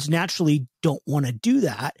humans naturally don't want to do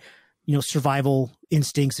that. You know, survival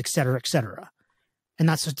instincts, et cetera, et cetera. And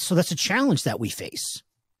that's a challenge that we face.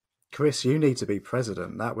 Chris, you need to be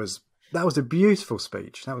president. That was a beautiful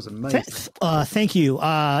speech. That was amazing. Thank you.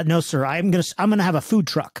 No, sir. I'm gonna have a food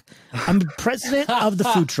truck. I'm president of the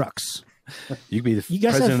food trucks. You can be the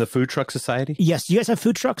president of the Food Truck Society? Yes. Do you guys have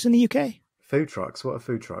food trucks in the UK? Food trucks? What are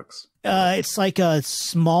food trucks? It's like a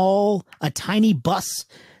tiny bus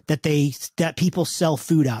that people sell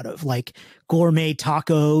food out of, like gourmet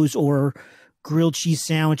tacos or grilled cheese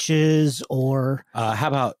sandwiches or. How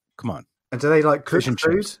about, come on. And do they like cook food?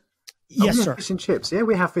 Chips? Yes, sir. Fish and chips. Yeah,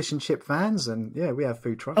 we have fish and chip vans, and yeah, we have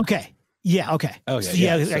food trucks. Okay. Yeah. Okay. Oh yeah. So,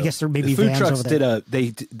 yeah. So I guess there may be food vans trucks over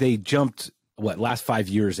there. They jumped last 5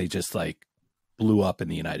 years. They just like blew up in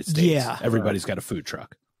the United States. Yeah. Everybody's got a food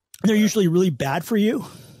truck. They're usually really bad for you.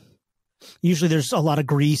 Usually there's a lot of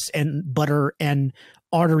grease and butter and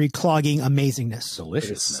artery clogging amazingness.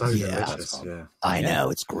 Delicious. It's so delicious. Yeah. I know.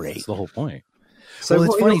 It's great. That's the whole point. So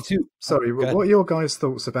it's funny too. Sorry, what are your guys'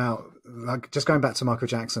 thoughts about, like, just going back to Michael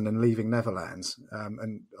Jackson and leaving Neverland?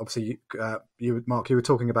 And obviously, you, Mark, you were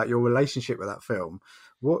talking about your relationship with that film.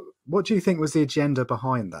 What do you think was the agenda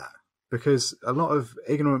behind that? Because a lot of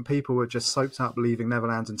ignorant people were just soaked up leaving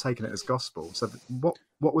Neverland and taking it as gospel. So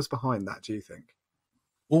what was behind that, do you think?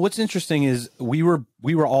 Well, what's interesting is we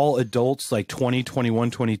were all adults, like 20,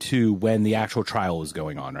 21, 22, when the actual trial was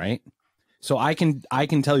going on, right? So I can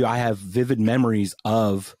tell you I have vivid memories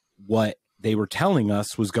of what they were telling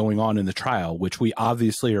us was going on in the trial, which we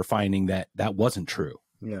obviously are finding that wasn't true.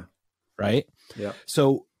 Yeah. Right? Yeah.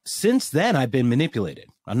 So since then I've been manipulated.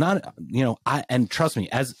 I'm not, and trust me,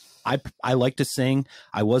 as I like to sing,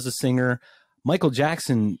 I was a singer. Michael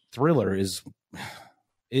Jackson Thriller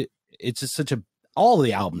it's just all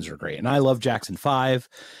the albums are great. And I love Jackson 5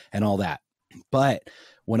 and all that. But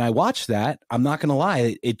when I watched that, I'm not going to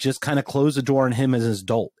lie, it just kind of closed the door on him as an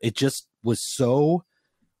adult. It just was so,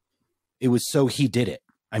 he did it.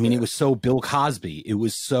 I mean, it was so Bill Cosby. It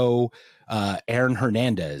was so Aaron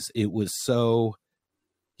Hernandez. It was so,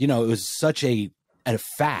 it was such a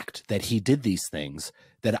fact that he did these things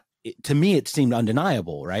that to me, it seemed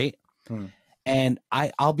undeniable. Right. And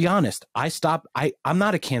I'll be honest, I'm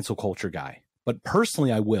not a cancel culture guy, but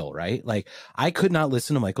personally I will, right? Like I could not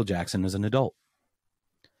listen to Michael Jackson as an adult.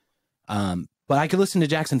 But I could listen to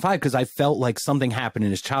Jackson 5 because I felt like something happened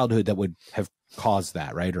in his childhood that would have caused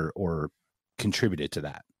that, right? Or contributed to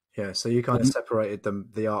that. Yeah. So you kind of separated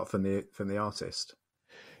the art from the artist.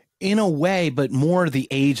 In a way, but more the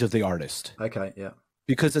age of the artist. Okay. Yeah.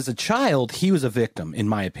 Because as a child, he was a victim, in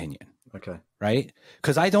my opinion. Okay. Right?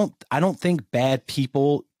 Because I don't think bad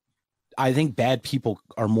people. I think bad people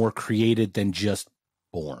are more created than just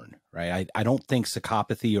born. Right? I don't think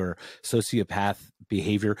psychopathy or sociopath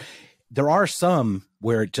behavior. There are some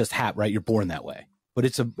where it just happens, right? You're born that way, but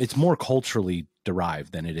it's more culturally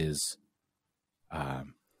derived than it is,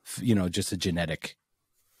 just a genetic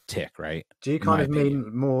tick, right? Do you kind of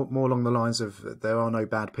mean more along the lines of there are no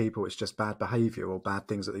bad people, it's just bad behavior or bad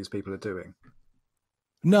things that these people are doing?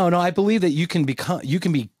 No, I believe that you can be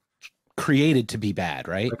created to be bad,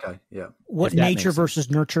 right? Okay, yeah. What nature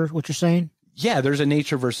versus nurture, what you're saying? Yeah, there's a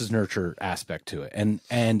nature versus nurture aspect to it.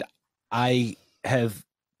 And I have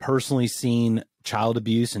personally seen child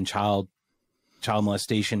abuse and child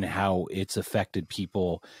molestation, how it's affected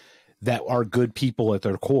people that are good people at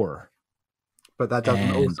their core. But that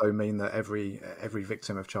doesn't also mean that every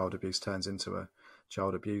victim of child abuse turns into a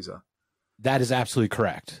child abuser. That is absolutely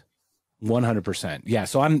correct. 100%. Yeah.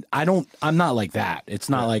 So I'm not like that. It's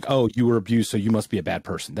not like, oh, you were abused, so you must be a bad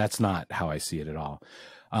person. That's not how I see it at all.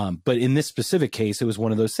 But in this specific case, it was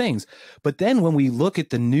one of those things. But then when we look at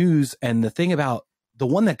the news, and the thing about the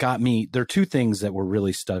one that got me, there are two things that were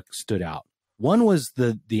really stood out. One was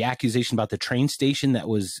the accusation about the train station that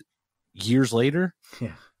was years later.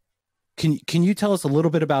 Yeah. Can you tell us a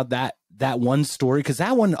little bit about that one story? Because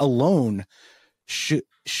that one alone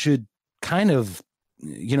should kind of,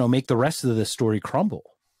 make the rest of the story crumble.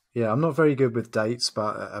 Yeah, I'm not very good with dates,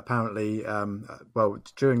 but apparently,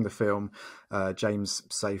 during the film, James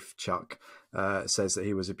Safechuck says that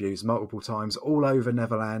he was abused multiple times all over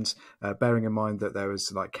Neverland, bearing in mind that there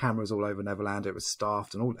was like cameras all over Neverland. It was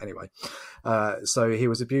staffed and all. Anyway, so he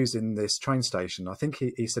was abused in this train station. I think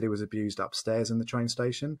he said he was abused upstairs in the train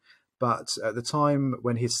station. But at the time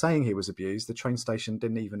when he's saying he was abused, the train station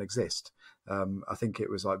didn't even exist. I think it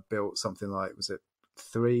was like built something like, was it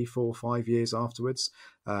 3, 4, 5 years afterwards?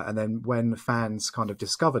 And then when fans kind of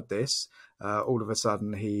discovered this, all of a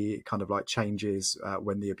sudden he kind of like changes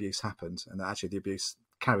when the abuse happened, and actually the abuse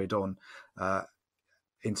carried on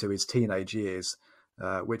into his teenage years,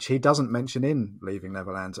 which he doesn't mention in Leaving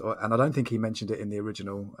Neverland, and I don't think he mentioned it in the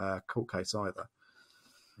original court case either.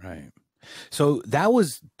 Right. So that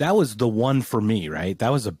was the one for me, right?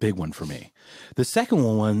 That was a big one for me. The second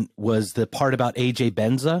one was the part about AJ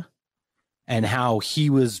Benza and how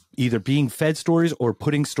he was either being fed stories or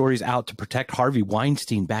putting stories out to protect Harvey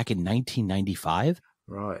Weinstein back in 1995.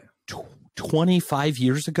 Right. 25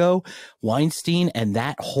 years ago, Weinstein and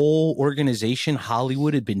that whole organization,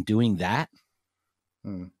 Hollywood, had been doing that.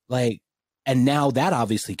 Like, and now that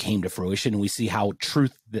obviously came to fruition, and we see how true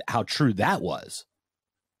that was.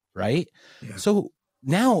 Right. Yeah. So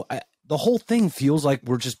now the whole thing feels like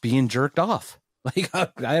we're just being jerked off. Like I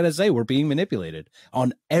gotta say, we're being manipulated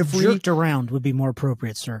on every. Jerked around would be more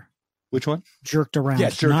appropriate, sir. Which one? Jerked around. Yeah,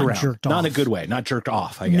 jerked not around. Jerked off. Not in a good way. Not jerked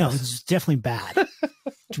off. I guess. No, it's definitely bad.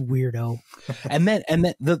 Weirdo. And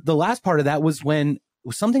then the last part of that was when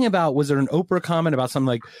something about, was there an Oprah comment about something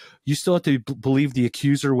like, you still have to believe the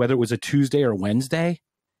accuser whether it was a Tuesday or Wednesday?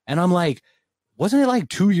 And I'm like, wasn't it like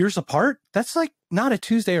 2 years apart? That's like not a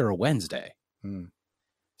Tuesday or a Wednesday.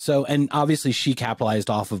 So, and obviously she capitalized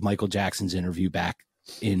off of Michael Jackson's interview back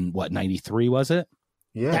in what, 93 was it?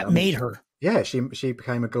 Yeah. That made her. Yeah, she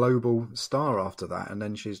became a global star after that, and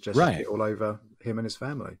then she's just hit all over him and his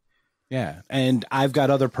family. Yeah, and I've got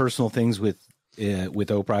other personal things with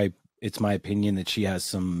Oprah. It's my opinion that she has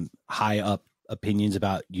some high up opinions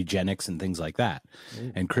about eugenics and things like that.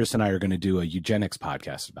 And Chris and I are going to do a eugenics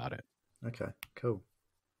podcast about it. Okay, cool.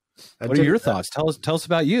 What are your thoughts? Tell us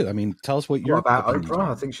about you. I mean, tell us what your about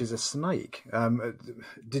Oprah. I think she's a snake.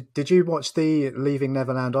 Did you watch the Leaving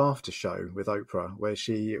Neverland after show with Oprah, where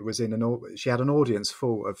she was she had an audience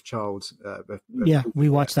full of yeah, we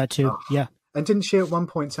watched that too. Yeah. And didn't she at one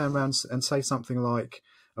point turn around and say something like,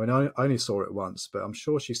 I mean, I only saw it once, but I'm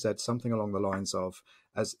sure she said something along the lines of,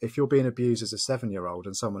 as if you're being abused as a 7-year-old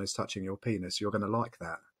and someone is touching your penis, you're going to like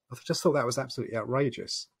that. I just thought that was absolutely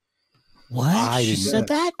outrageous. What? She said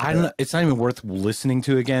that? I don't know. It's not even worth listening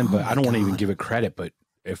to again, but I don't want to even give it credit. But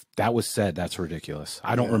if that was said, that's ridiculous.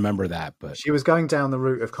 I don't remember that, but she was going down the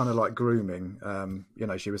route of kind of like grooming. You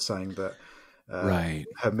know, she was saying that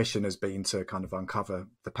her mission has been to kind of uncover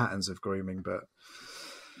the patterns of grooming, but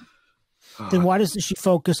then why doesn't she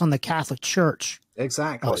focus on the Catholic Church?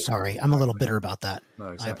 Exactly. Oh, sorry. I'm a little bitter about that.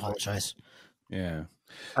 No, exactly. I apologize. Yeah.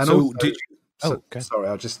 And so also, did you, okay. Sorry,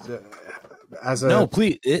 I'll just no,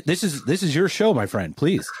 please. This is your show, my friend.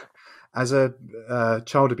 Please. As a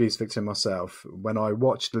child abuse victim myself, when I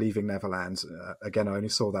watched Leaving Neverland, again, I only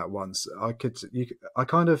saw that once.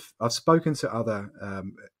 I've spoken to other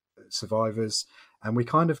survivors, and we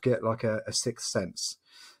kind of get like a sixth sense,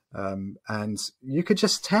 and you could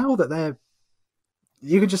just tell that they're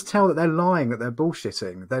lying, that they're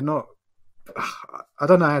bullshitting. They're not. I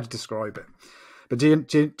don't know how to describe it, but do you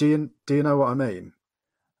know what I mean?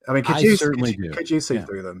 I mean, could you see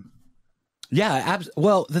through them? Yeah.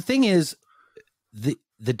 Well, the thing is, the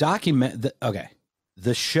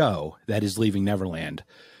show that is Leaving Neverland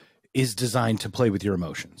is designed to play with your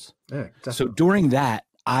emotions. Yeah. Definitely. So during that,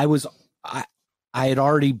 I had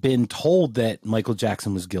already been told that Michael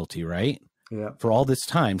Jackson was guilty, right? Yeah. For all this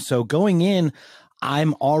time. So going in,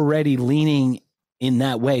 I'm already leaning in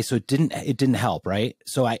that way. So it didn't help, right?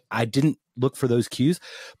 So I didn't look for those cues.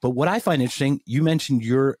 But what I find interesting, you mentioned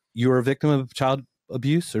you're a victim of child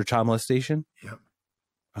abuse or child molestation. Yeah.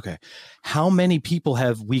 Okay. How many people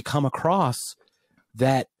have we come across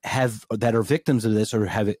that are victims of this or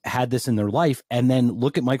have had this in their life and then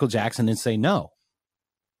look at Michael Jackson and say no?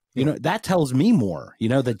 You know, that tells me more. You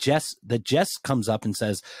know, that Jess comes up and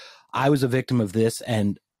says, I was a victim of this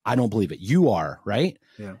and I don't believe it. You are, right?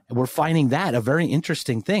 Yeah. And we're finding that a very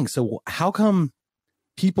interesting thing. So how come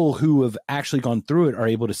people who have actually gone through it are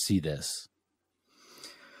able to see this?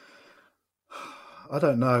 I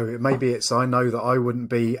don't know. Maybe I know that I wouldn't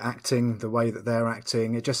be acting the way that they're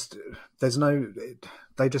acting. They just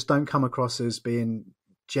don't come across as being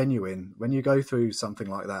genuine. When you go through something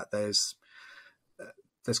like that, there's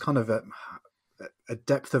kind of a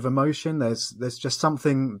depth of emotion. There's just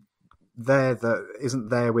something there that isn't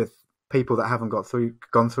there with people that haven't gone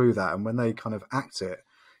through that. And when they kind of act it,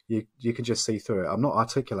 you can just see through it. I'm not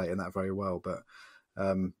articulating that very well, but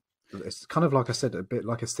it's kind of like I said, a bit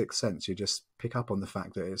like a sixth sense. You just pick up on the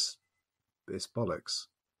fact that it's bollocks.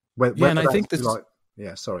 And I think this.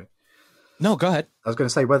 Sorry. No, go ahead. I was going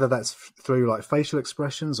to say whether that's through like facial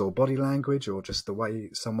expressions or body language or just the way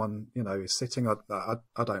someone, you know, is sitting.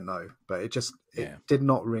 I don't know, but it did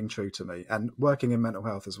not ring true to me. And working in mental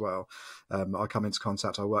health as well, I come into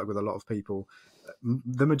contact. I work with a lot of people.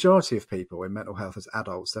 The majority of people in mental health as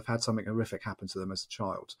adults, they've had something horrific happen to them as a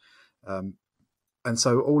child. And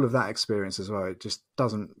so all of that experience as well, it just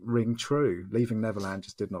doesn't ring true. Leaving Neverland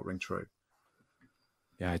just did not ring true.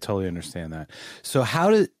 Yeah, I totally understand that. So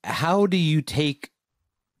how do you take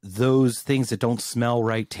those things that don't smell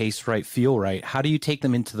right, taste right, feel right? How do you take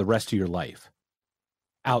them into the rest of your life?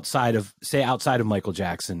 Outside of Michael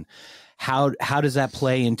Jackson, how does that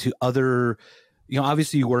play into other, you know,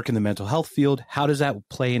 obviously you work in the mental health field. How does that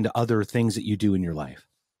play into other things that you do in your life?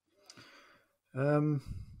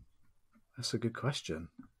 That's a good question.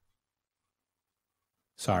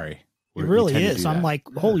 Sorry. It really is. I'm like,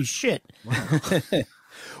 holy shit.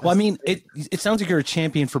 Well, I mean, it sounds like you're a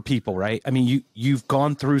champion for people, right? I mean, you've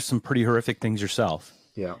gone through some pretty horrific things yourself.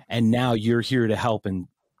 Yeah. And now you're here to help and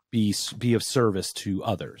be of service to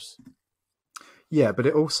others. Yeah, but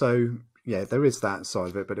it also, there is that side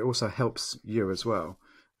of it, but it also helps you as well.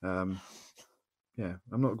 I'm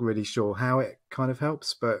not really sure how it kind of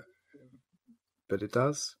helps, but it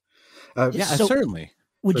does. Certainly.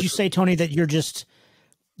 Would you say, Tony, that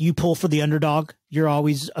you pull for the underdog? You're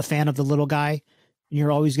always a fan of the little guy, and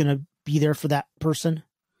you're always going to be there for that person?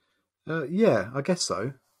 Yeah, I guess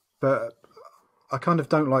so. But I kind of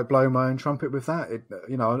don't like blowing my own trumpet with that.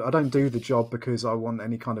 I don't do the job because I want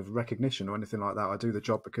any kind of recognition or anything like that. I do the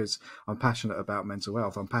job because I'm passionate about mental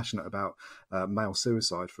health. I'm passionate about male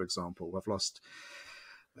suicide, for example. I've lost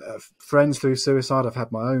friends through suicide. I've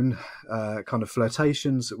had my own kind of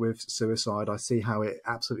flirtations with suicide. I see how it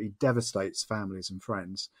absolutely devastates families and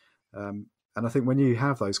friends. And I think when you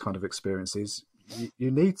have those kind of experiences,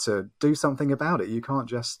 you need to do something about it. You can't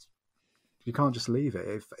just leave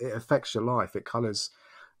it. It affects your life. It colors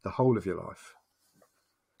the whole of your life.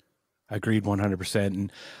 Agreed 100%.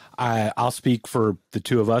 And I'll speak for the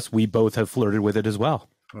two of us. We both have flirted with it as well.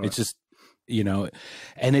 Right. It's just, you know,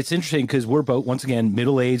 and it's interesting because we're both, once again,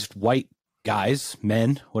 middle-aged white guys,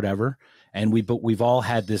 men, whatever. And we've all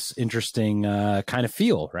had this interesting kind of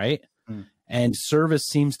feel, right? Mm. And service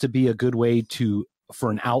seems to be a good way to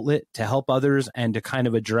for an outlet to help others and to kind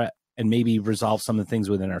of address and maybe resolve some of the things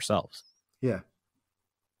within ourselves. Yeah.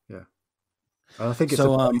 I think it's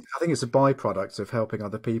So, a byproduct of helping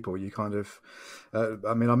other people. You kind of,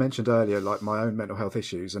 I mean, I mentioned earlier, like my own mental health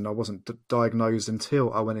issues, and I wasn't diagnosed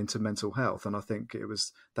until I went into mental health. And I think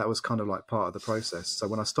that was kind of like part of the process. So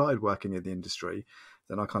when I started working in the industry,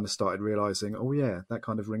 then I kind of started realizing, oh yeah, that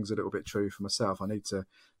kind of rings a little bit true for myself. I need to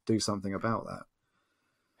do something about that.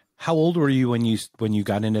 how old were you when you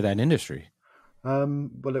got into that industry?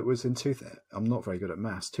 Well, it was in I'm not very good at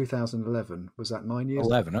maths. 2011. Was that 9 years?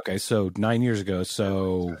 11. Okay. So 9 years ago.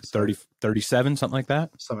 So 30, 37, something like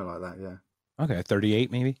that. Something like that. Yeah. Okay.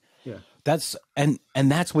 38 maybe. Yeah. That's, and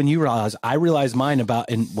that's when you I realized mine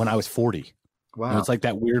when I was 40. Wow. You know, it's like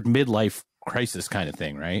that weird midlife crisis kind of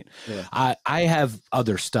thing, right? Yeah. I have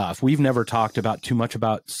other stuff. We've never talked about too much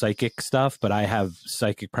about psychic stuff, but I have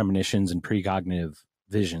psychic premonitions and precognitive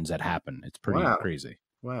visions that happen. It's pretty crazy.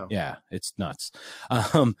 Wow. Yeah, it's nuts.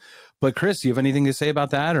 But Chris, do you have anything to say about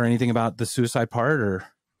that or anything about the suicide part or?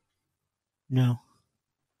 No.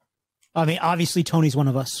 I mean, obviously Tony's one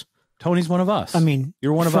of us. Tony's one of us. I mean,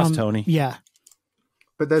 you're one of us, Tony. Yeah.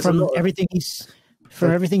 But there's everything he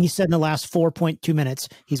said in the last 4.2 minutes,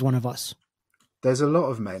 he's one of us. There's a lot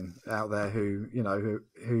of men out there who, you know,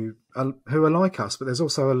 who are like us, but there's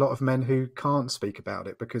also a lot of men who can't speak about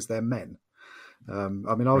it because they're men. I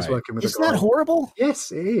mean, I was working with a guy. Isn't that horrible?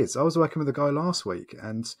 Yes, it is. I was working with a guy last week,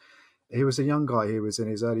 and he was a young guy. He was in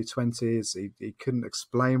his early 20s. He couldn't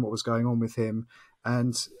explain what was going on with him,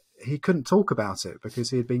 and he couldn't talk about it because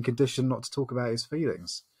he had been conditioned not to talk about his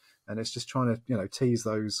feelings. And it's just trying to, you know, tease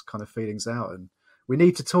those kind of feelings out. And we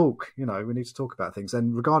need to talk, you know, we need to talk about things.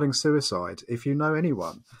 And regarding suicide, if you know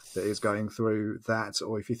anyone that is going through that,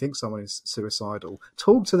 or if you think someone is suicidal,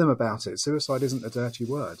 talk to them about it. Suicide isn't a dirty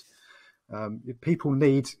word. People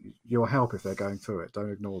need your help if they're going through it.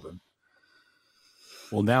 Don't ignore them.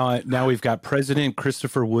 Well, now we've got President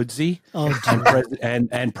Christopher Woodsy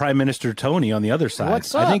and Prime Minister Tony on the other side.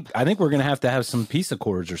 What's up? I think we're going to have some peace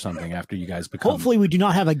accords or something after you guys become. Hopefully, we do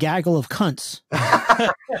not have a gaggle of cunts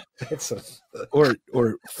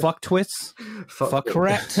or fuck twits. Fuck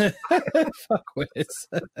correct. Fuck wits.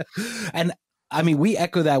 And I mean, we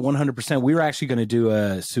echo that 100%. We were actually going to do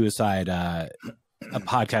a suicide a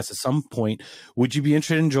podcast at some point. Would you be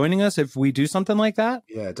interested in joining us if we do something like that?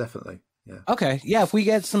 Yeah, definitely. Yeah. Okay. Yeah. If we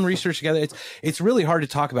get some research together, it's really hard to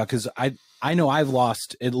talk about because I know I've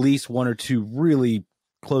lost at least one or two really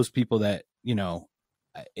close people that, you know,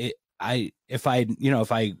 if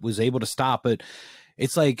I was able to stop, but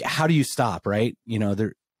it's like, how do you stop? Right. You know,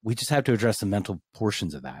 we just have to address the mental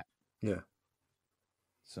portions of that. Yeah.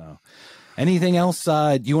 So anything else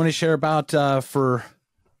you want to share about the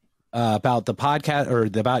podcast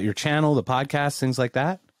or about your channel, the podcast, things like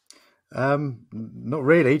that? Not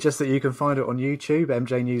really, just that you can find it on YouTube,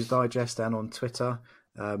 MJ News Digest, and on Twitter.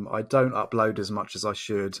 I don't upload as much as I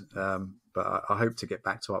should, but I hope to get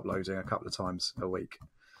back to uploading a couple of times a week.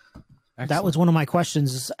 Excellent. That was one of my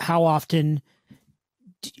questions, is how often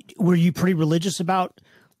were you pretty religious about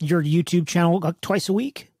your YouTube channel? Twice a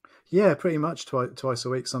week? Yeah, pretty much twice a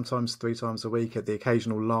week, sometimes 3 times a week, at the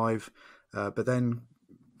occasional live, but then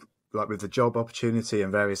like with the job opportunity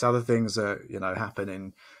and various other things that, you know, happen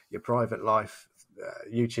in your private life,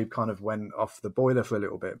 YouTube kind of went off the boiler for a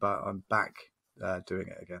little bit, but I'm back doing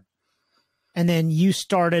it again. And then you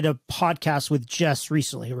started a podcast with Jess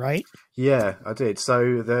recently, right? Yeah, I did.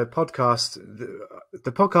 So the podcast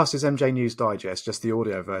is MJ News Digest, just the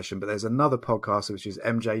audio version, but there's another podcast which is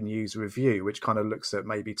MJ News Review, which kind of looks at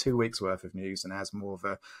maybe 2 weeks worth of news and has more of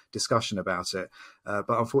a discussion about it. But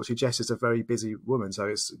unfortunately, Jess is a very busy woman, so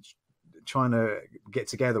it's trying to get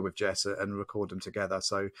together with Jess and record them together.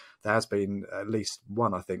 So there has been at least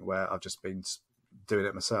one, I think, where I've just been doing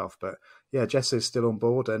it myself. But yeah, Jess is still on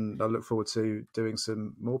board, and I look forward to doing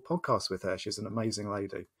some more podcasts with her. She's an amazing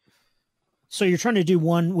lady. So you're trying to do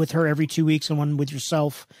one with her every 2 weeks and one with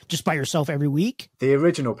yourself, just by yourself every week? The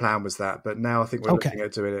original plan was that, but now I think we're looking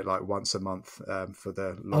at doing it like once a month for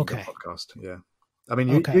the longer podcast. Yeah. I mean,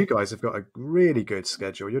 you guys have got a really good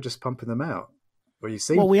schedule. You're just pumping them out.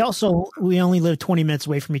 Well, we only live 20 minutes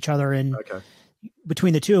away from each other, and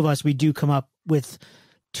between the two of us, we do come up with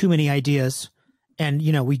too many ideas, and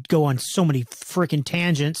you know, we go on so many freaking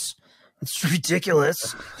tangents. It's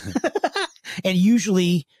ridiculous. And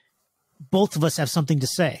usually both of us have something to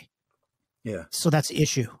say. Yeah. So that's the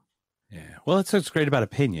issue. Yeah. Well, that's what's great about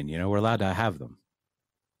opinion. You know, we're allowed to have them.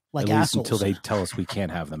 Like at least assholes. until they tell us we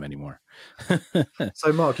can't have them anymore.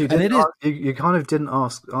 So, Mark, you kind of didn't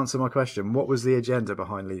answer my question. What was the agenda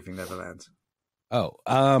behind Leaving Neverland? Oh,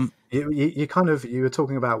 You kind of, you were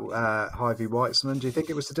talking about Harvey Weitzman. Do you think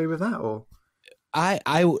it was to do with that, or?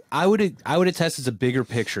 I would attest it's a bigger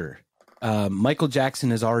picture. Michael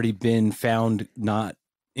Jackson has already been found not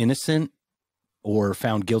innocent or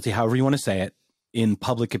found guilty, however you want to say it, in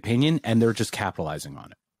public opinion, and they're just capitalizing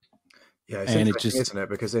on it. Yeah, it's interesting, isn't it?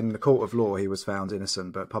 Because in the court of law, he was found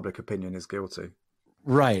innocent, but public opinion is guilty.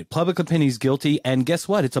 Right. Public opinion is guilty. And guess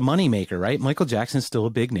what? It's a moneymaker, right? Michael Jackson's still a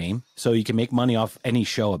big name, so you can make money off any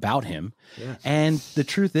show about him. Yes. And the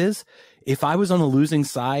truth is, if I was on the losing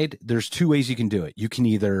side, there's two ways you can do it. You can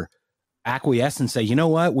either acquiesce and say, you know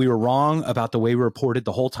what, we were wrong about the way we reported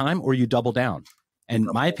the whole time, or you double down. And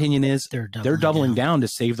my opinion is they're doubling down to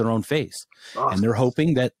save their own face. Awesome. And they're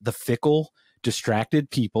hoping that the fickle, distracted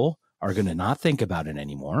people are going to not think about it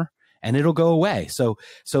anymore, and it'll go away. So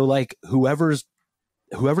like whoever's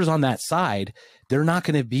on that side, they're not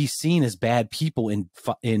going to be seen as bad people in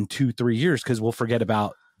 2-3 years, because we'll forget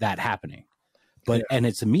about that happening. But and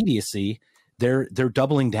it's immediacy. They're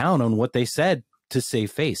doubling down on what they said to save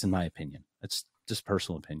face, in my opinion. That's just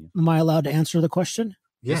personal opinion. Am I allowed to answer the question?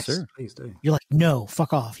 Yes, sir. Please do. You're like, no,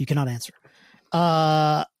 fuck off. You cannot answer.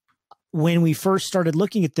 When we first started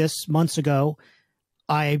looking at this months ago,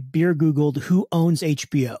 I beer Googled who owns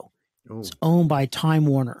HBO. Ooh. It's owned by Time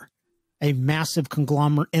Warner, a massive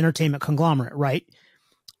entertainment conglomerate, right?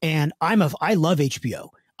 And I love HBO.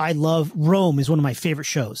 I love Rome is one of my favorite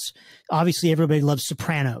shows. Obviously, everybody loves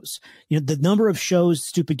Sopranos. You know, the number of shows,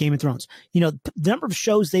 stupid Game of Thrones, you know, the number of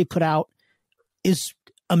shows they put out is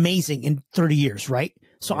amazing in 30 years, right?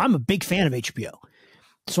 So I'm a big fan of HBO.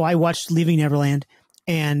 So I watched Leaving Neverland,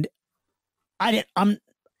 and I'm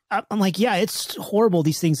like, yeah, it's horrible,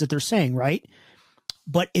 these things that they're saying, right?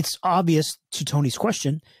 But it's obvious, to Tony's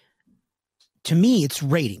question, to me, it's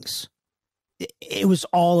ratings. It was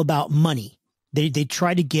all about money. They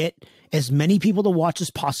tried to get as many people to watch as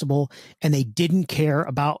possible, and they didn't care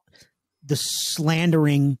about the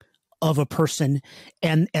slandering of a person.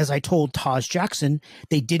 And as I told Taj Jackson,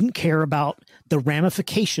 they didn't care about the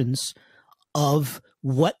ramifications of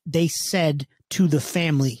what they said to the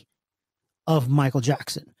family of Michael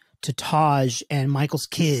Jackson, to Taj and Michael's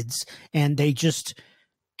kids. And they just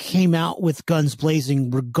came out with guns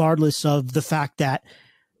blazing, regardless of the fact that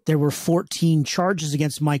there were 14 charges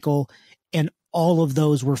against Michael, and all of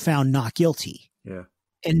those were found not guilty. Yeah.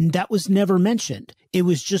 And that was never mentioned. It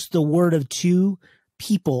was just the word of two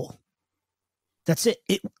people. That's it.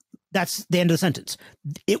 That's the end of the sentence.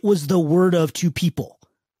 It was the word of two people.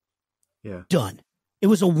 Yeah. Done. It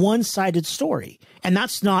was a one-sided story. And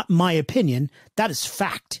that's not my opinion. That is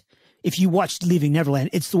fact. If you watched Leaving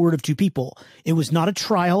Neverland, it's the word of two people. It was not a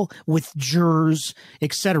trial with jurors,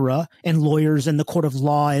 etc., and lawyers and the court of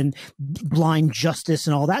law and blind justice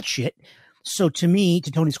and all that shit. So to me, to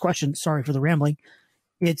Tony's question, sorry for the rambling,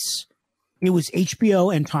 it was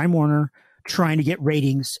HBO and Time Warner trying to get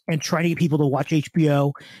ratings and trying to get people to watch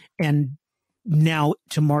HBO. And now,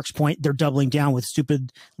 to Mark's point, they're doubling down with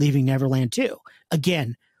stupid Leaving Neverland too.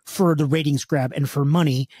 Again, for the ratings grab and for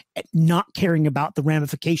money, not caring about the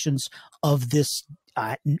ramifications of this,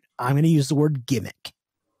 I'm going to use the word gimmick.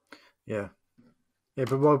 Yeah. Yeah,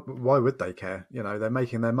 but why would they care? You know, they're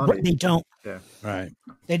making their money. But they don't. Yeah. Right.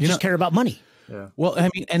 They just care about money. Yeah. Well, I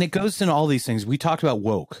mean, and it goes into all these things. We talked about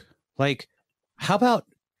woke. Like, how about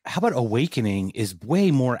awakening is way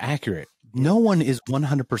more accurate? No one is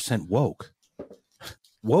 100% woke.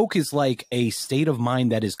 Woke is like a state of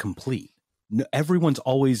mind that is complete. Everyone's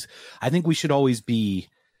always, I think we should always be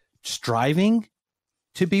striving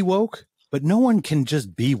to be woke, but no one can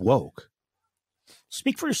just be woke.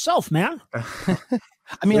 Speak for yourself, man.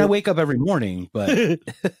 I mean, I wake up every morning, but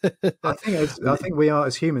I think we are,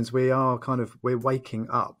 as humans, we're waking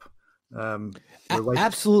up.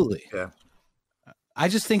 Absolutely. Yeah. I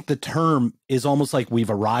just think the term is almost like we've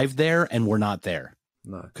arrived there and we're not there.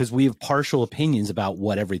 No, because we have partial opinions about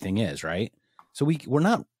what everything is, right? So we're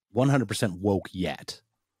not 100% woke yet,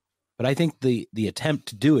 but I think the attempt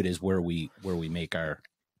to do it is where we make our.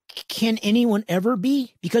 Can anyone ever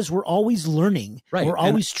be? Because we're always learning. Right. We're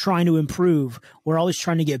always trying to improve. We're always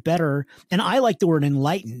trying to get better. And I like the word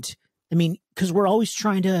enlightened. I mean, because we're always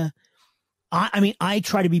trying to. I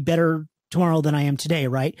try to be better tomorrow than I am today,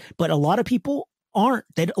 right? But a lot of people aren't.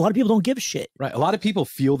 A lot of people don't give a shit. Right. A lot of people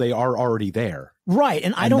feel they are already there. Right.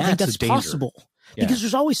 And I don't think that's possible. Yeah. Because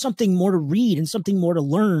there's always something more to read and something more to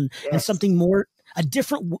learn and something more, a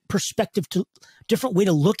different perspective, to different way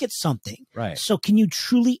to look at something. Right. So can you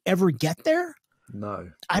truly ever get there? No,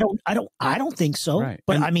 I don't think so. Right.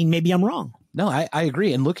 But and, I mean, maybe I'm wrong. No, I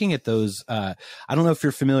agree. And looking at those, I don't know if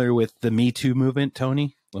you're familiar with the Me Too movement,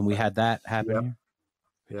 Tony, when we had that happen.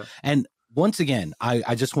 Yeah. And once again,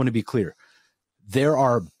 I just want to be clear. There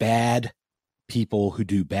are bad people who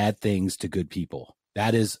do bad things to good people.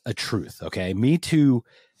 That is a truth. Okay. Me Too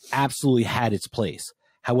absolutely had its place.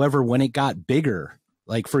 However, when it got bigger,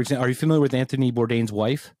 like, for example, are you familiar with Anthony Bourdain's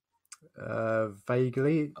wife?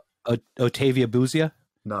 Vaguely. Otavia Buzia?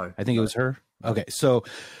 No. I think it was her. Okay. So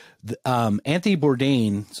Anthony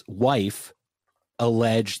Bourdain's wife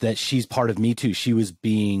alleged that she's part of Me Too. She was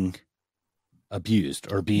being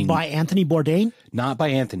abused or being... By Anthony Bourdain? Not by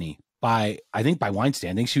Anthony. I think by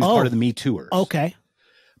Weinstein. I think she was part of the Me Tooers. Okay.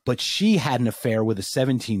 But she had an affair with a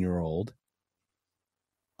 17-year-old.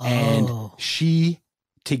 And she,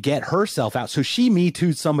 to get herself out, so she Me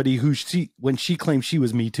Too'd somebody who when she claimed she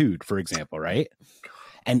was Me Too'd, for example, right?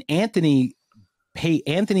 And Anthony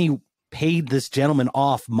paid this gentleman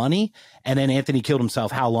off money, and then Anthony killed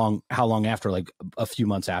himself. How long after? Like a few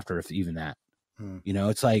months after, if even that. You know,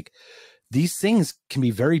 it's like these things can be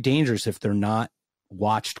very dangerous if they're not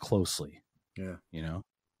watched closely. Yeah. You know,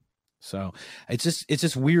 so it's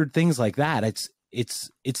just weird things like that.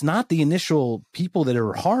 It's not the initial people that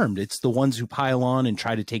are harmed. It's the ones who pile on and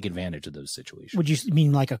try to take advantage of those situations. Would you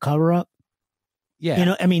mean like a cover up? Yeah. You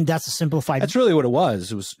know, I mean, that's a simplified. That's really what it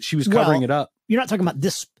was. She was covering it up. You're not talking about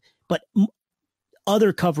this, but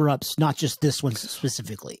other cover-ups, not just this one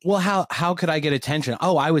specifically. Well, how could I get attention?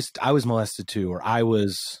 Oh, I was molested too, or I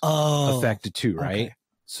was affected too, right? Okay.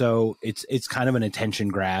 So it's kind of an attention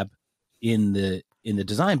grab in the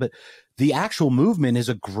design, but the actual movement is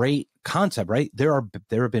a great concept, right? There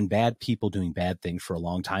have been bad people doing bad things for a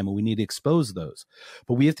long time, and we need to expose those.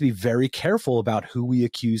 But we have to be very careful about who we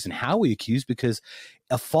accuse and how we accuse, because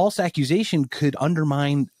a false accusation could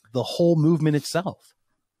undermine the whole movement itself.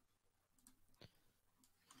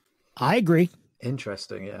 I agree.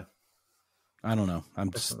 Interesting, yeah. I don't know.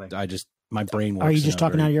 My brain works. Are you just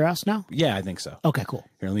talking out of your ass now? Yeah, I think so. Okay, cool.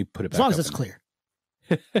 Here, let me put it back. As long as it's clear.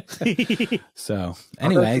 So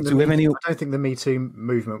anyway, do we have any? I don't think the Me Too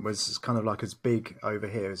movement was kind of like as big over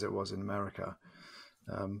here as it was in America.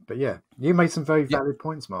 But yeah, you made some very valid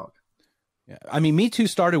points, Mark. Yeah, I mean, Me Too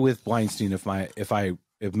started with Weinstein,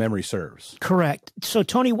 if memory serves. Correct. So,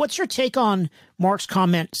 Tony, what's your take on Mark's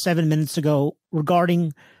comment 7 minutes ago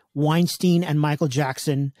regarding Weinstein and Michael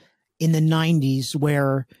Jackson in the 90s,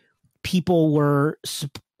 where people were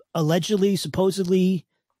supposedly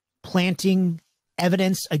planting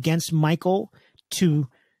evidence against Michael to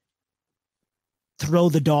throw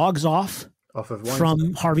the dogs off of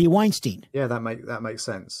from Harvey Weinstein? Yeah, that makes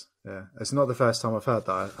sense. Yeah, it's not the first time I've heard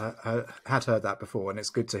that. I had heard that before, and it's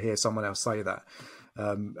good to hear someone else say that.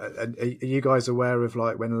 Are you guys aware of,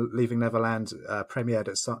 like, when Leaving Neverland premiered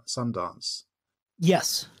at Sundance?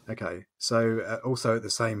 Yes. Okay. So also at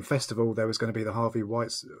the same festival, there was going to be the Harvey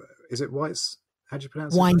Weitz. Is it Weitz? How do you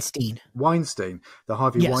pronounce Weinstein. it? Weinstein. The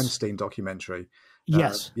Harvey Weinstein documentary.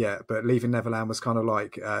 Yes. Yeah, but Leaving Neverland was kind of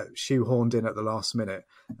like shoehorned in at the last minute,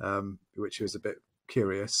 which was a bit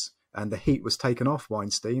curious. And the heat was taken off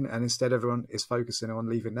Weinstein, and instead everyone is focusing on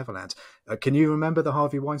Leaving Neverland. Can you remember the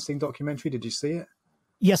Harvey Weinstein documentary? Did you see it?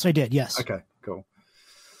 Yes, I did. Yes. Okay, cool.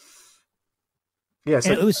 Yeah,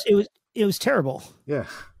 so it was terrible. Yeah,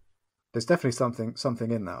 there's definitely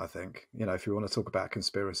something in that, I think. You know, if you want to talk about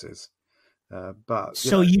conspiracies, but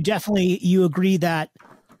so you agree that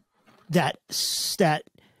I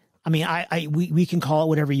mean, we can call it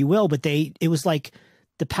whatever you will, but it was like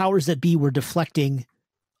the powers that be were deflecting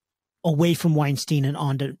away from Weinstein and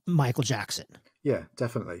onto Michael Jackson. Yeah,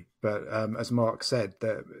 definitely. But as Mark said,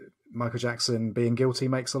 that Michael Jackson being guilty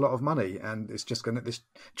makes a lot of money, and this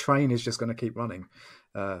train is just going to keep running,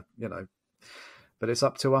 you know. But it's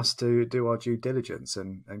up to us to do our due diligence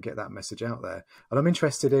and get that message out there. And I'm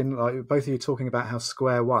interested in, like, both of you talking about how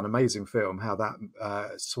Square One, amazing film, how that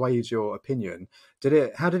swayed your opinion.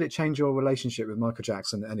 How did it change your relationship with Michael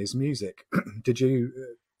Jackson and his music? Did you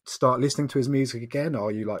start listening to his music again? Or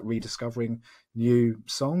are you like rediscovering new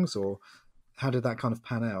songs, or how did that kind of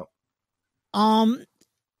pan out?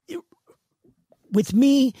 With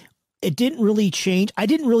me, it didn't really change. I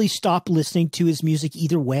didn't really stop listening to his music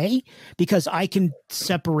either way, because I can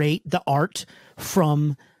separate the art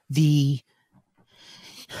from the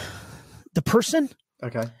person.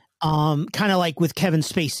 Okay. Kind of like with Kevin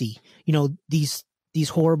Spacey, you know, these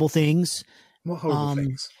horrible things. What horrible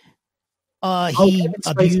things? He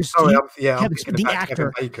abused the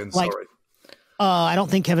actor. Kevin Bacon, like, sorry. I don't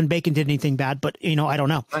think Kevin Bacon did anything bad, but, you know, I don't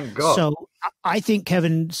know. Thank God. So I think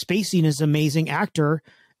Kevin Spacey is an amazing actor,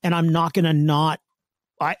 and I'm not going to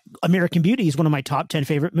American Beauty is one of my top 10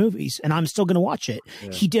 favorite movies, and I'm still going to watch it.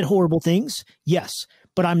 Yeah. He did horrible things. Yes.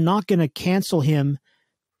 But I'm not going to cancel him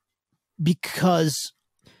because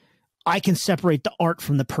I can separate the art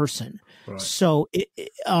from the person. Right. So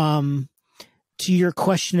to your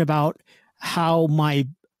question about how my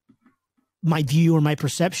view or my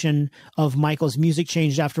perception of Michael's music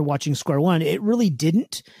changed after watching Square One, it really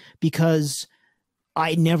didn't, because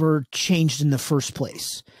I never changed in the first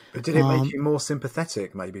place. But did it make you more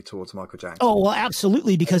sympathetic maybe towards Michael Jackson? Oh, well,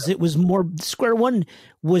 absolutely, because it was more, Square One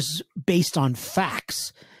was based on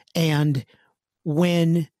facts. And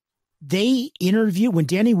when Danny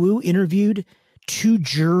Wu interviewed 2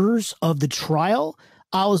 jurors of the trial,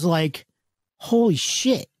 I was like, holy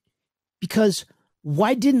shit. Because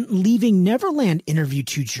why didn't Leaving Neverland interview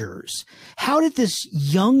 2 jurors? How did this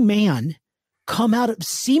young man come out of,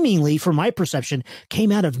 seemingly, from my perception,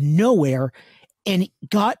 came out of nowhere and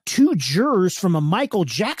got 2 jurors from a Michael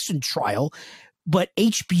Jackson trial, but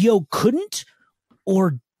HBO couldn't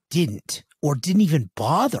or didn't even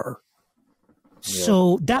bother? Yeah.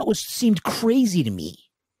 So that seemed crazy to me.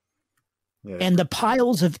 Yeah. And the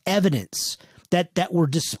piles of evidence that were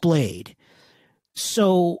displayed.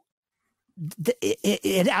 So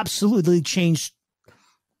it absolutely changed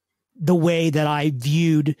the way that I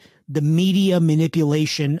viewed the media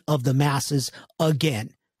manipulation of the masses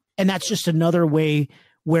again. And that's just another way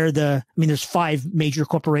where there's 5 major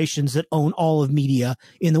corporations that own all of media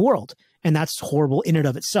in the world. And that's horrible in and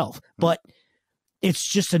of itself. But it's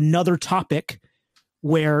just another topic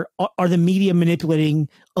where are the media manipulating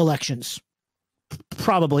elections?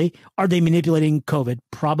 Probably. Are they manipulating COVID?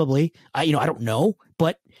 Probably. I don't know,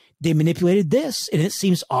 but they manipulated this, and it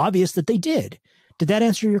seems obvious that they did. Did that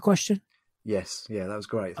answer your question? Yes. Yeah, that was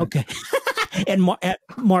great. Okay. And Mark,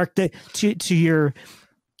 Mark's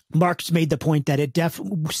made the point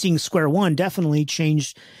that seeing Square One definitely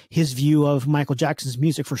changed his view of Michael Jackson's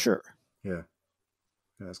music for sure. Yeah.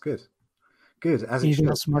 That's good. Good. Anything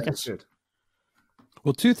else, Marcus? Good.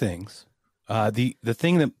 Well, 2 things. The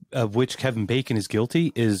thing of which Kevin Bacon is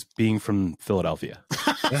guilty is being from Philadelphia.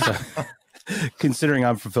 So, considering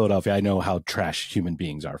I'm from Philadelphia, I know how trash human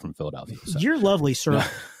beings are from Philadelphia. So. You're lovely, sir.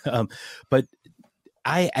 But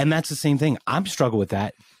and that's the same thing. I'm struggling with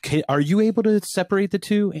that. Are you able to separate the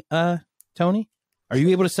 2, Tony? Are you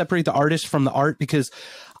able to separate the artist from the art? Because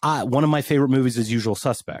one of my favorite movies is Usual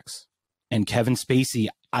Suspects, and Kevin Spacey.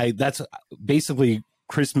 That's basically,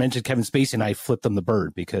 Chris mentioned Kevin Spacey, and I flipped him the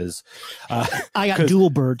bird because I got dual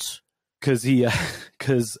birds. Because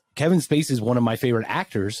Kevin Spacey is one of my favorite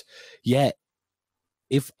actors. Yet,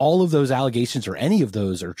 if all of those allegations or any of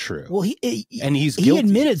those are true, well, he's guilty. He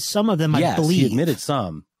admitted some of them. Yes, I believe he admitted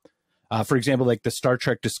some. For example, like the Star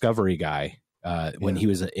Trek Discovery guy, when he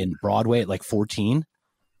was in Broadway at like 14.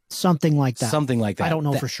 Something like that. Something like that. I don't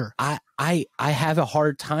know for sure. I have a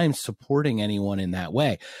hard time supporting anyone in that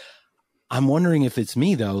way. I'm wondering if it's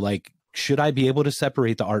me, though. Like, should I be able to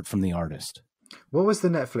separate the art from the artist? What was the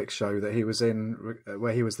Netflix show that he was in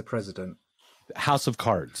where he was the president? House of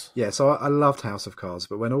Cards. Yeah, so I loved House of Cards,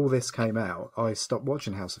 but when all this came out, I stopped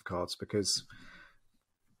watching House of Cards because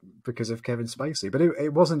of Kevin Spacey. But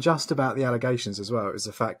it wasn't just about the allegations as well. It was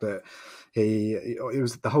the fact that it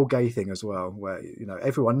was the whole gay thing as well, where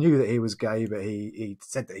everyone knew that he was gay, but he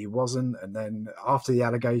said that he wasn't, and then after the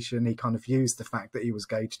allegation, he kind of used the fact that he was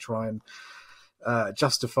gay to try and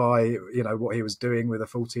justify what he was doing with a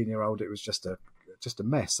 14-year-old. It was just a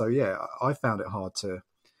mess. So yeah, I found it hard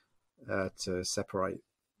to separate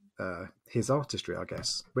his artistry, I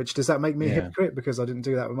guess. Which, does that make me a hypocrite because I didn't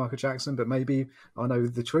do that with Michael Jackson? But maybe I know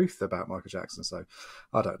the truth about Michael Jackson, so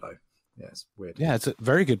I don't know. Yeah, it's weird. Yeah, it's a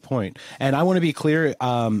very good point. And I want to be clear.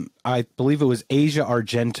 I believe it was Asia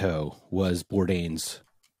Argento was Bourdain's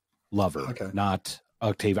lover, not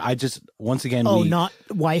Octavia. I just, once again, not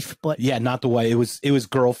wife, but not the wife. It was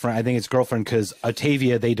girlfriend. I think it's girlfriend, because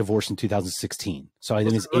Octavia, they divorced in 2016. So I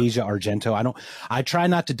think it's Asia Argento. I try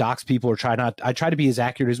not to dox people I try to be as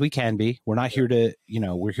accurate as we can be. We're not here to,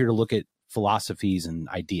 we're here to look at philosophies and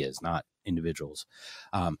ideas, not individuals.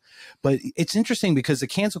 But it's interesting because the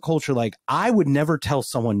cancel culture, like, I would never tell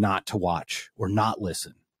someone not to watch or not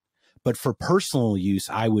listen. But for personal use,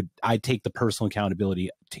 I'd take the personal accountability.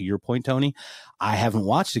 To your point, Tony, I haven't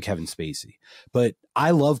watched a Kevin Spacey, but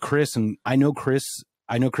I love Chris, and I know Chris's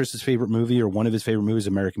favorite movie, or one of his favorite movies,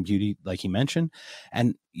 American Beauty, like he mentioned.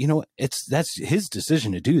 And that's his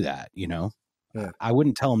decision to do that. Yeah. I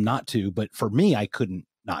wouldn't tell him not to, but for me, I couldn't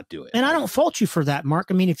not do it. And I don't fault you for that, Mark.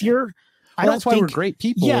 I mean, if you're, that's why we're great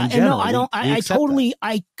people. Yeah, in general. And no,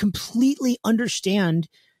 I completely understand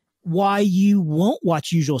why you won't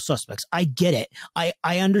watch Usual Suspects. I get it.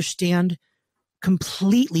 I understand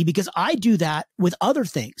completely, because I do that with other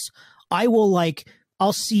things.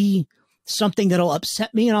 I'll see something that'll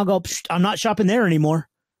upset me and I'll go, I'm not shopping there anymore.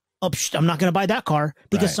 I'm not going to buy that car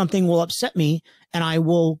because something will upset me, and I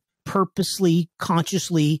will purposely,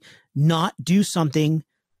 consciously not do something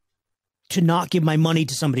to not give my money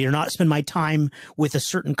to somebody or not spend my time with a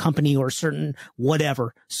certain company or certain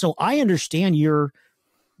whatever. So I understand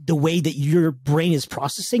the way that your brain is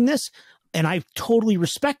processing this, and I totally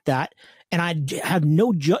respect that. And I have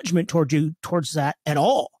no judgment towards that at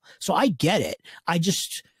all. So I get it. I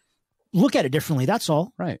just look at it differently. That's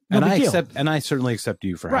all. Right. No And I certainly accept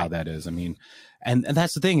you for how that is. I mean, and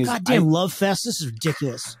that's the thing is, goddamn love fest. This is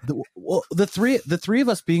ridiculous. The three of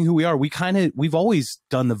us being who we are, we've always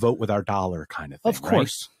done the vote with our dollar kind of thing. Of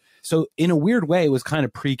course. Right? So in a weird way, it was kind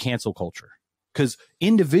of pre-cancel culture, because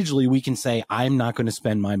individually we can say, I'm not going to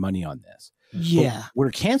spend my money on this. Yeah. But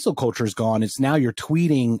where cancel culture is gone, it's now you're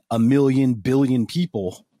tweeting 1 million billion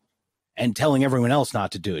people and telling everyone else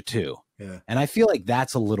not to do it too. Yeah. And I feel like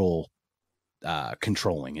that's a little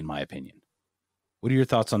controlling, in my opinion. What are your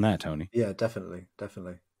thoughts on that, Tony? Yeah, definitely.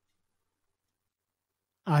 Definitely.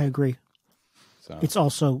 I agree. So it's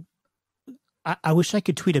also, I wish I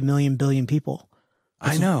could tweet 1 million billion people.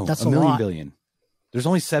 I know. That's 1 million lot. billion. There's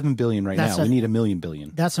only 7 billion now. We need 1 million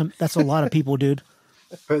billion. That's a lot of people, dude.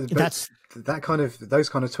 But those kind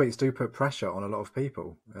of tweets do put pressure on a lot of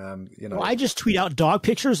people. You know, well, I just tweet out dog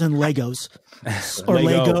pictures and Legos or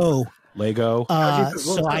Lego. What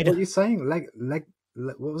are you saying?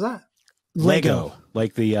 What was that? Lego,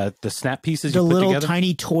 like the snap pieces. The you put little together?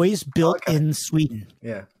 tiny toys built in Sweden.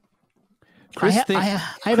 Yeah. I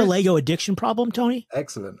have a Lego addiction problem, Tony.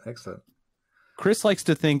 Excellent. Chris likes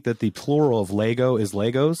to think that the plural of Lego is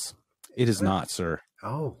Legos. It is not, sir.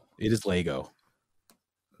 Oh, it is Lego.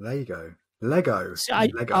 Lego. See,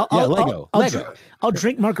 Lego. Lego. I'll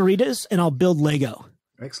drink margaritas and I'll build Lego.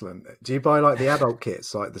 Excellent. Do you buy like the adult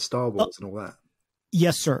kits, like the Star Wars and all that?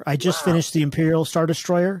 Yes, sir. I just finished the Imperial Star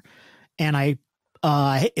Destroyer, and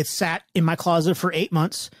it sat in my closet for 8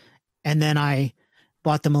 months, and then I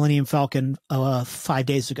bought the Millennium Falcon 5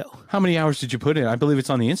 days ago. How many hours did you put in? I believe it's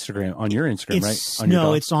on your Instagram, right?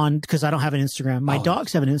 No, it's on, because I don't have an Instagram. My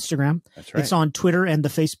dogs have an Instagram. That's right. It's on Twitter and the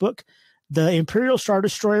Facebook. The Imperial Star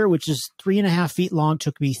Destroyer, which is 3.5 feet long,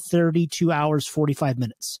 took me 32 hours, 45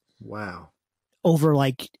 minutes. Wow. Over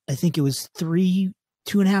I think it was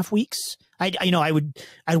 2.5 weeks. I'd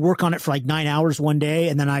work on it for like 9 hours one day,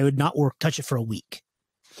 and then I would not touch it for a week.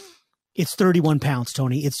 It's 31 pounds,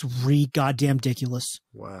 Tony. It's goddamn ridiculous.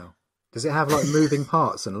 Wow. Does it have like moving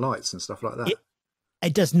parts and lights and stuff like that?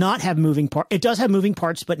 It does not have moving parts. It does have moving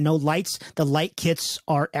parts, but no lights. The light kits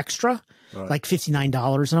are extra, like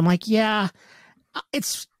 $59. And I'm like, yeah,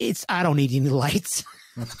 I don't need any lights.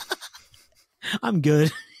 I'm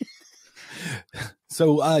good.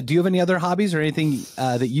 So do you have any other hobbies or anything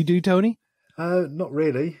that you do, Tony? Not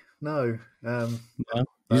really. No. No?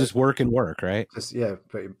 You just work and work, right? Just, yeah,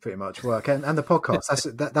 pretty much work. And the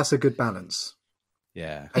podcast, that's a good balance.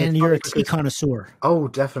 Yeah. And you're a tea connoisseur. Oh,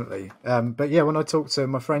 definitely. But yeah, when I talk to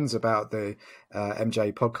my friends about the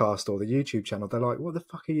MJ podcast or the YouTube channel, they're like, what the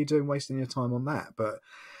fuck are you doing wasting your time on that? But,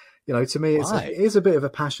 you know, to me, it is a bit of a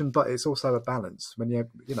passion, but it's also a balance. When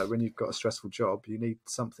you've got a stressful job, you need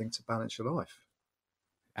something to balance your life.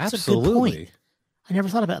 Absolutely. That's a good point. I never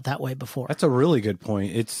thought about it that way before. That's a really good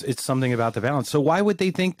point. It's something about the balance. So why would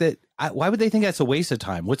they think that's a waste of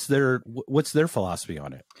time? What's their philosophy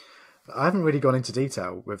on it? I haven't really gone into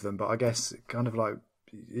detail with them, but I guess kind of like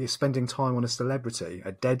you're spending time on a celebrity,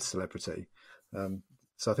 a dead celebrity.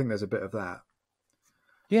 So I think there's a bit of that.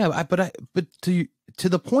 Yeah, but to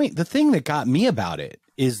the point, the thing that got me about it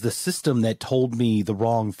is the system that told me the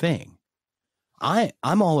wrong thing.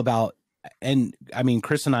 I'm all about, and I mean,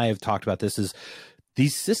 Chris and I have talked about this, is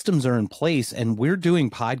these systems are in place, and we're doing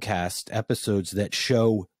podcast episodes that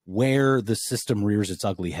show where the system rears its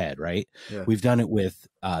ugly head, right? Yeah. We've done it with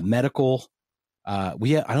medical. I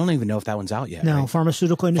don't even know if that one's out yet. No, right?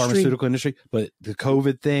 Pharmaceutical industry. But the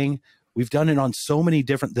COVID thing, we've done it on so many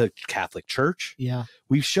different, the Catholic Church. Yeah.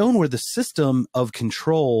 We've shown where the system of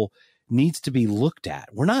control needs to be looked at.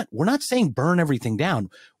 We're not saying burn everything down.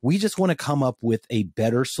 We just want to come up with a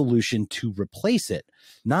better solution to replace it,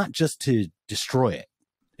 not just to destroy it,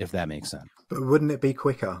 if that makes sense. But wouldn't it be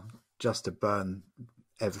quicker just to burn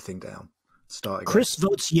everything down? Start again? Chris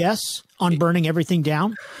votes yes on burning everything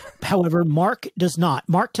down. However, Mark does not.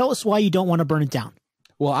 Mark, tell us why you don't want to burn it down.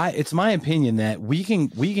 Well, it's my opinion that we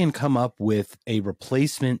can come up with a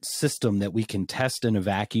replacement system that we can test in a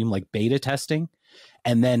vacuum, like beta testing,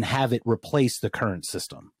 and then have it replace the current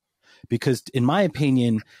system. Because in my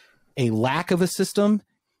opinion, a lack of a system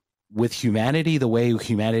with humanity, the way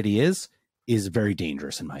humanity is very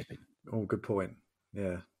dangerous in my opinion. Oh, good point.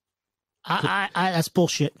 Yeah. That's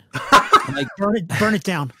bullshit. Like, burn it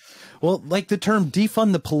down. Well, like the term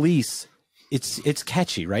defund the police, it's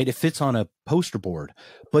catchy, right? It fits on a poster board.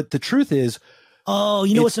 But the truth is, oh,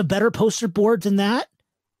 you know what's a better poster board than that?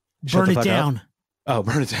 Burn it down. Up. Oh,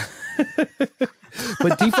 burn it down.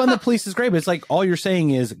 But defund the police is great, but it's like all you're saying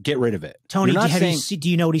is get rid of it. Tony, do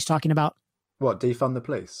you know what he's talking about? What, defund the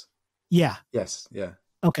police? Yeah. Yes. Yeah.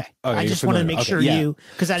 Okay. I just wanted to make sure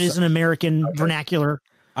because that is an American vernacular.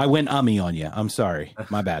 I went ummy on you. I'm sorry.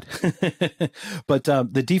 My bad. But the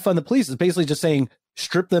defund the police is basically just saying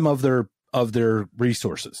strip them of their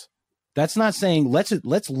resources. That's not saying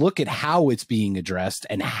let's look at how it's being addressed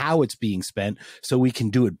and how it's being spent so we can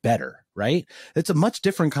do it better, right? It's a much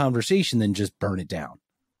different conversation than just burn it down.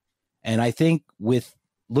 And I think with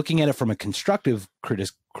looking at it from a constructive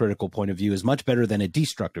critical point of view is much better than a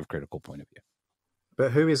destructive critical point of view.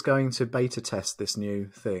 But who is going to beta test this new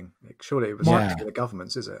thing? Surely it was the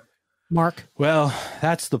governments, is it? Mark? Well,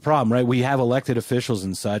 that's the problem, right? We have elected officials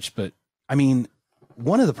and such, but I mean,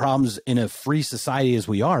 one of the problems in a free society as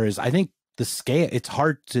we are is I think the scale, it's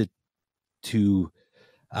hard to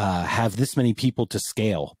have this many people to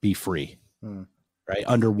scale be free, right?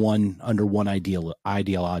 Under one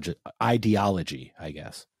ideology, I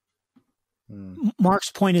guess.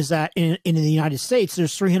 Mark's point is that in the United States,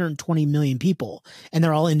 there's 320 million people and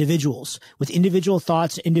they're all individuals with individual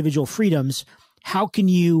thoughts, individual freedoms. How can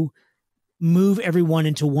you move everyone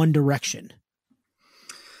into one direction?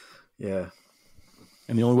 Yeah.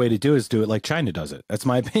 And the only way to do it is do it like China does it. That's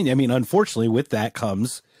my opinion. I mean, unfortunately, with that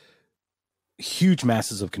comes huge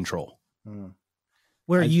masses of control.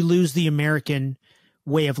 Where you lose the American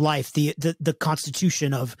way of life, the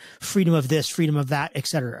constitution of freedom of this, freedom of that,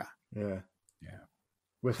 etc. Yeah. Yeah.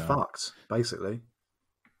 We're fucked, basically.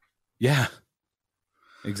 Yeah.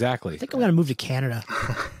 Exactly. I think I'm going to move to Canada.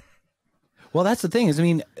 Well, that's the thing is, I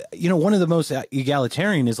mean, you know, one of the most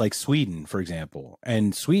egalitarian is like Sweden, for example,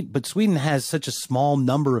 and but Sweden has such a small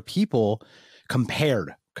number of people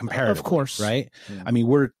comparatively, of course, right? I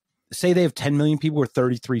mean, say they have 10 million people, we're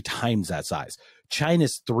 33 times that size.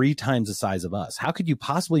 China's 3 times the size of us. How could you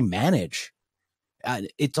possibly manage?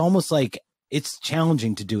 It's almost like it's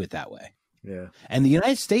challenging to do it that way. Yeah. And the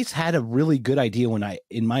United States had a really good idea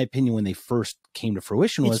in my opinion, when they first came to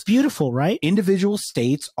fruition was it's beautiful, right? Individual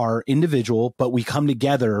states are individual, but we come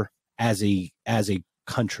together as a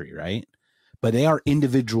country, right? But they are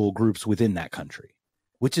individual groups within that country,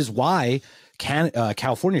 which is why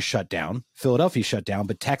California shut down, Philadelphia shut down,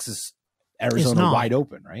 but Texas, Arizona are wide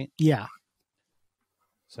open, right? Yeah.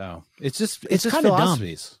 So it's just kind of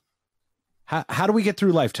philosophies. How do we get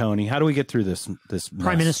through life, Tony? How do we get through this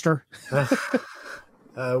Prime Minister?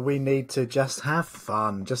 We need to just have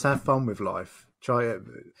fun. Just have fun with life. Try it.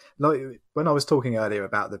 Like when I was talking earlier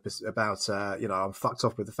about you know, I'm fucked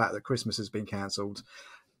off with the fact that Christmas has been cancelled.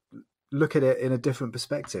 Look at it in a different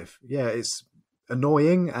perspective. Yeah, it's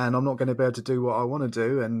annoying, and I'm not going to be able to do what I want to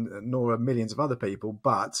do, and nor are millions of other people.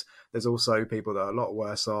 But there's also people that are a lot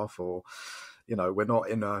worse off, or you know, we're not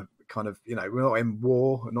in a kind of, you know, we're not in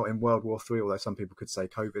war, not in World War III, although some people could say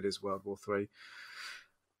COVID is World War III.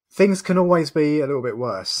 Things can always be a little bit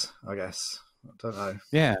worse, I guess. I don't know.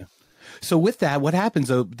 Yeah. So with that, what happens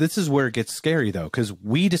though, this is where it gets scary though, because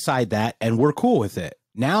we decide that and we're cool with it.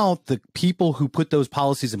 Now the people who put those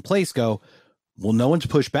policies in place go, well, no one's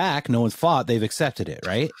pushed back, no one's fought, they've accepted it,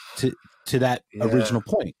 right? To that original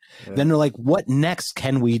point. Yeah. Then they're like, what next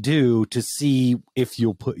can we do to see if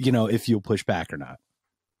you'll push back or not?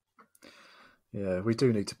 Yeah, we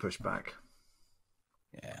do need to push back.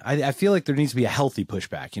 Yeah, I feel like there needs to be a healthy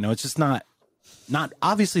pushback. You know, it's just not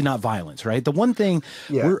obviously not violence, right? The one thing,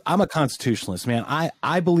 I'm a constitutionalist, man.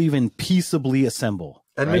 I believe in peaceably assemble.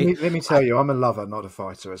 And right? let me tell you, I'm a lover, not a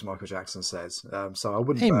fighter, as Michael Jackson says. So I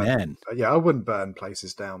wouldn't. I wouldn't burn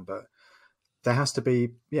places down, but there has to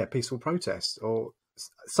be peaceful protest or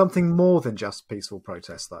something more than just peaceful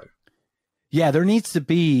protest, though. Yeah, there needs to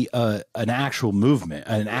be an actual movement,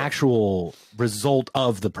 an actual result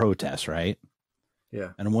of the protest, right? Yeah.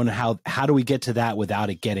 And I wonder how do we get to that without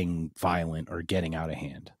it getting violent or getting out of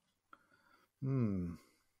hand?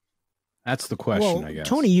 That's the question, I guess.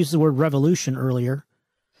 Tony used the word revolution earlier,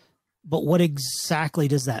 but what exactly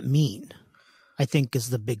does that mean? I think is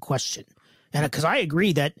the big question. And because I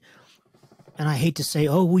agree that, and I hate to say,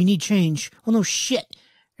 oh, we need change. Well, no shit.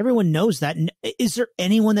 Everyone knows that. Is there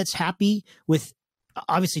anyone that's happy with,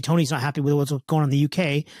 obviously Tony's not happy with what's going on in the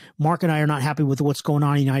UK. Mark and I are not happy with what's going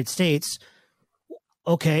on in the United States.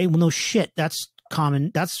 Okay, well, no shit. That's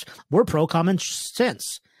common. We're pro common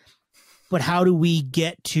sense. But how do we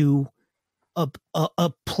get to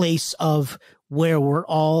a place of where we're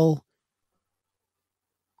all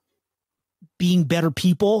being better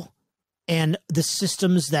people, and the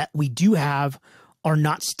systems that we do have are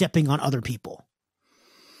not stepping on other people?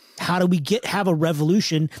 How do we have a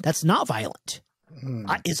revolution that's not violent?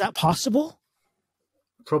 Is that possible?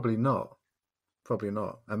 Probably not. Probably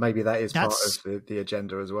not. And maybe that is part of the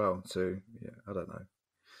agenda as well. So, yeah, I don't know.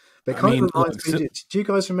 But it kind of reminds me, do you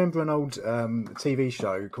guys remember an old TV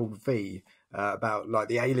show called V about like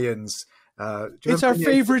the aliens? It's our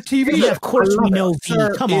favorite TV show. Yeah, of course we know V.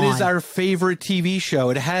 Come on. It is our favorite TV show.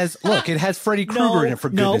 It has Freddy Krueger in it, for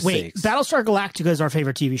goodness sakes. Battlestar Galactica is our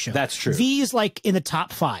favorite TV show. That's true. V is like in the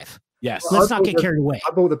top 5. Yes. Let's not get carried away.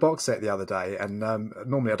 I bought the box set the other day, and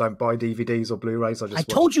normally I don't buy DVDs or Blu-rays. I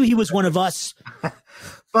told you he was one of us.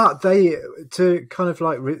 But they, to kind of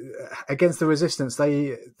like against the resistance,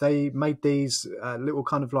 they made these little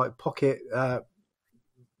kind of like pocket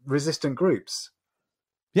resistant groups.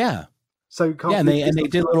 Yeah. So and they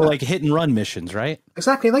did little like hit and run missions, right?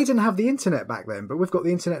 Exactly. They didn't have the internet back then, but we've got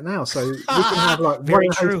the internet now, so we can have like one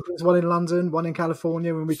in Hastings, one in London, one in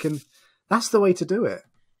California, and we can. That's the way to do it.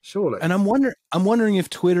 Surely. And I'm wondering if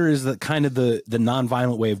Twitter is the kind of the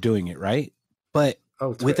nonviolent way of doing it, right? But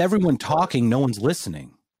with everyone talking, no one's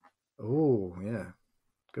listening. Oh, yeah.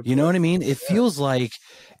 Good point. Know what I mean? It feels like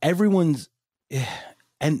everyone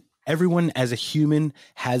as a human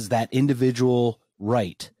has that individual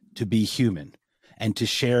right to be human and to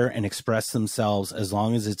share and express themselves as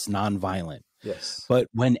long as it's nonviolent. Yes. But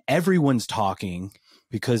when everyone's talking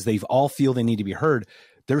because they all feel they need to be heard,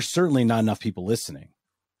 there's certainly not enough people listening.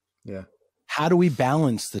 Yeah. How do we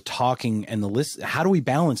balance the talking and the listen? How do we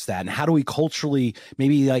balance that? And how do we culturally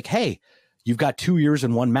maybe like, hey, you've got 2 ears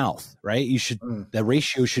and one mouth, right? You should, the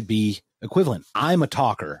ratio should be equivalent. I'm a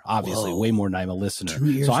talker, obviously, way more than I'm a listener.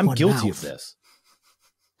 So I'm guilty of this.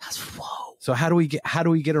 That's whoa. So how do we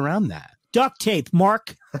get around that? Duct tape,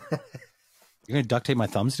 Mark. You're going to duct tape my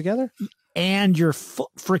thumbs together? And your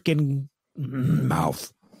freaking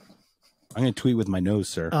mouth. I'm going to tweet with my nose,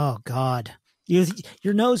 sir. Oh, God.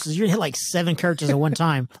 Your nose is, you hit like 7 characters at one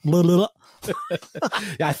time. Yeah,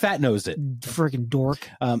 I fat nosed it. Freaking dork.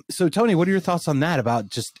 So, Tony, what are your thoughts on that about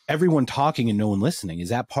just everyone talking and no one listening? Is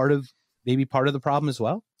that maybe part of the problem as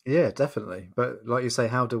well? Yeah, definitely. But like you say,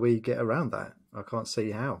 how do we get around that? I can't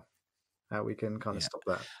see how we can kind of stop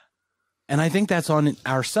that. And I think that's on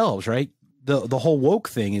ourselves, right? The whole woke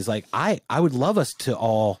thing is like, I would love us to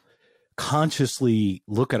all consciously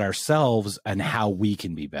look at ourselves and how we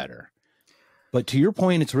can be better. But to your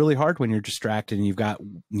point, it's really hard when you're distracted and you've got,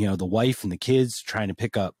 the wife and the kids trying to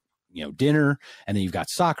pick up, dinner, and then you've got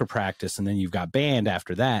soccer practice, and then you've got band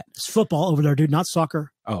after that. It's football over there, dude, not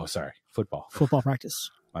soccer. Oh, sorry. Football practice.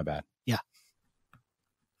 My bad. Yeah.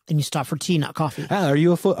 And you stop for tea, not coffee. Are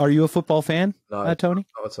you a football fan, no, Tony?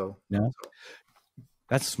 Not at all. No.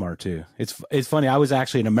 That's smart too. It's funny. I was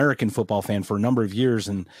actually an American football fan for a number of years,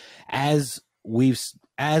 and as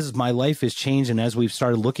my life has changed and as we've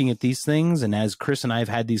started looking at these things, and as Chris and I have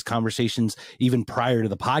had these conversations even prior to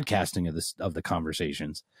the podcasting of the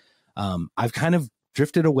conversations, I've kind of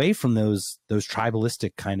drifted away from those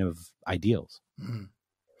tribalistic kind of ideals. Mm.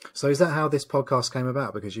 So is that how this podcast came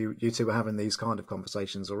about? Because you two were having these kind of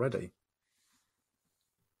conversations already?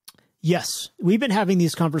 Yes, we've been having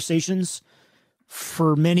these conversations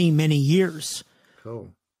for many, many years.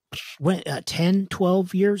 Cool. 10,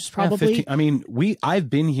 12 years, probably. Yeah, 15. I mean, I've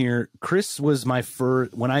been here. Chris was my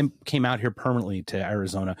first, when I came out here permanently to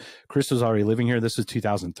Arizona, Chris was already living here. This was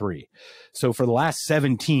 2003. So for the last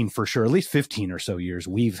 17, for sure, at least 15 or so years,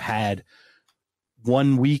 we've had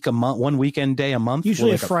 1 week a month, one weekend day a month.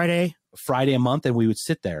 Usually like a Friday a month. And we would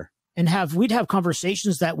sit there. And we'd have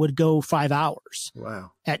conversations that would go 5 hours.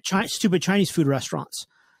 Wow. At stupid Chinese food restaurants.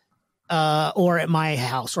 Or at my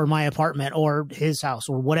house or my apartment or his house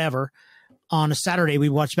or whatever. On a Saturday, we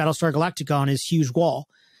watched Battlestar Galactica on his huge wall.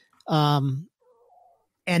 And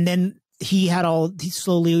then he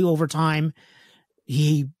slowly over time,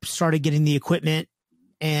 he started getting the equipment.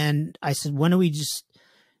 And I said, when do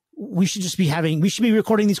we should be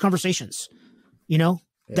recording these conversations. Yeah.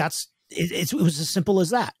 It was as simple as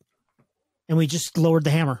that. And we just lowered the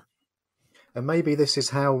hammer. And maybe this is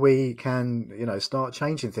how we can, start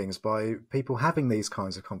changing things by people having these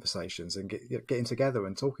kinds of conversations and getting together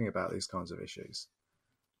and talking about these kinds of issues.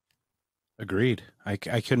 Agreed. I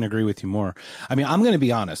couldn't agree with you more. I mean, I'm going to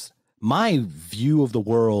be honest. My view of the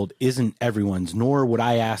world isn't everyone's, nor would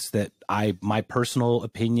I ask that my personal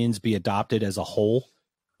opinions be adopted as a whole,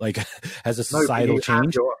 like as a societal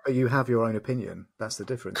change. You have your own opinion. That's the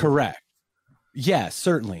difference. Correct. Yes,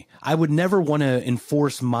 certainly. I would never want to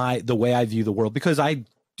enforce the way I view the world, because I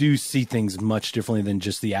do see things much differently than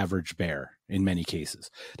just the average bear in many cases.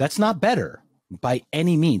 That's not better. by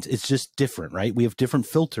any means. It's just different, right? We have different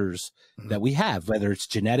filters that we have, whether it's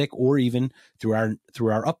genetic or even through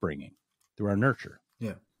our upbringing, through our nurture.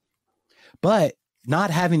 Yeah. But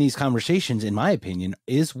not having these conversations, in my opinion,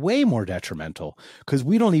 is way more detrimental, because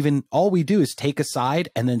all we do is take a side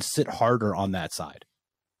and then sit harder on that side.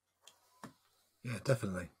 Yeah,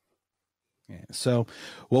 definitely. Yeah. So,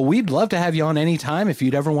 well, we'd love to have you on anytime if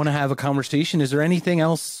you'd ever want to have a conversation. Is there anything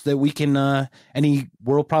else that we can, any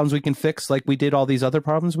world problems we can fix like we did all these other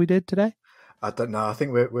problems we did today? I don't know. I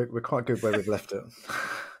think we're quite good where we've left it.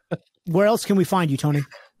 Where else can we find you, Tony?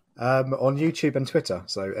 On YouTube and Twitter.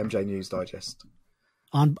 So MJ News Digest.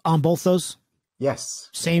 On both those? Yes.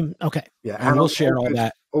 Same. Okay. Yeah. And we'll share all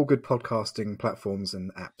that. All good podcasting platforms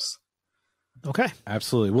and apps. Okay.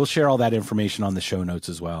 Absolutely. We'll share all that information on the show notes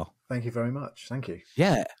as well. Thank you very much. Thank you.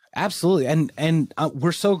 Yeah, absolutely. And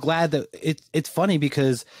we're so glad that it's funny,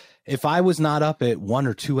 because if I was not up at 1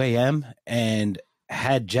 or 2 a.m. and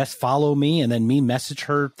had Jess follow me and then me message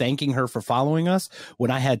her thanking her for following us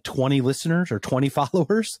when I had 20 listeners or 20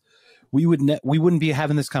 followers, we wouldn't be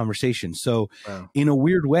having this conversation. So in a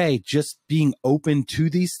weird way, just being open to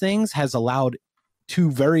these things has allowed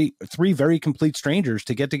three very complete strangers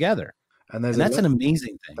to get together. And that's an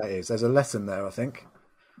amazing thing. That is. There's a lesson there, I think.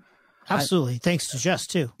 Absolutely. Thanks to Jess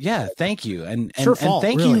too. Yeah. Thank you. And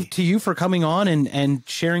thank you to you for coming on and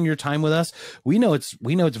sharing your time with us. We know it's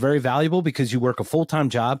very valuable, because you work a full-time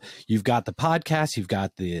job. You've got the podcast, you've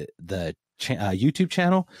got the YouTube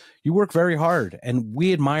channel. You work very hard, and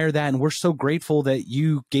we admire that. And we're so grateful that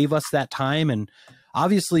you gave us that time. And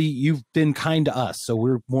obviously you've been kind to us, so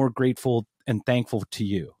we're more grateful and thankful to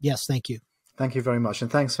you. Yes. Thank you. Thank you very much.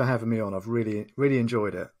 And thanks for having me on. I've really, really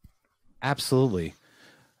enjoyed it. Absolutely.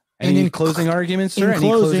 Any closing arguments, sir? Any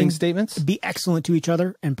closing statements? Be excellent to each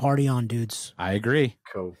other and party on, dudes. I agree.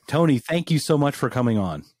 Cool. Tony, thank you so much for coming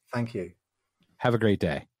on. Thank you. Have a great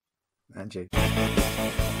day. And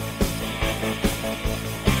you.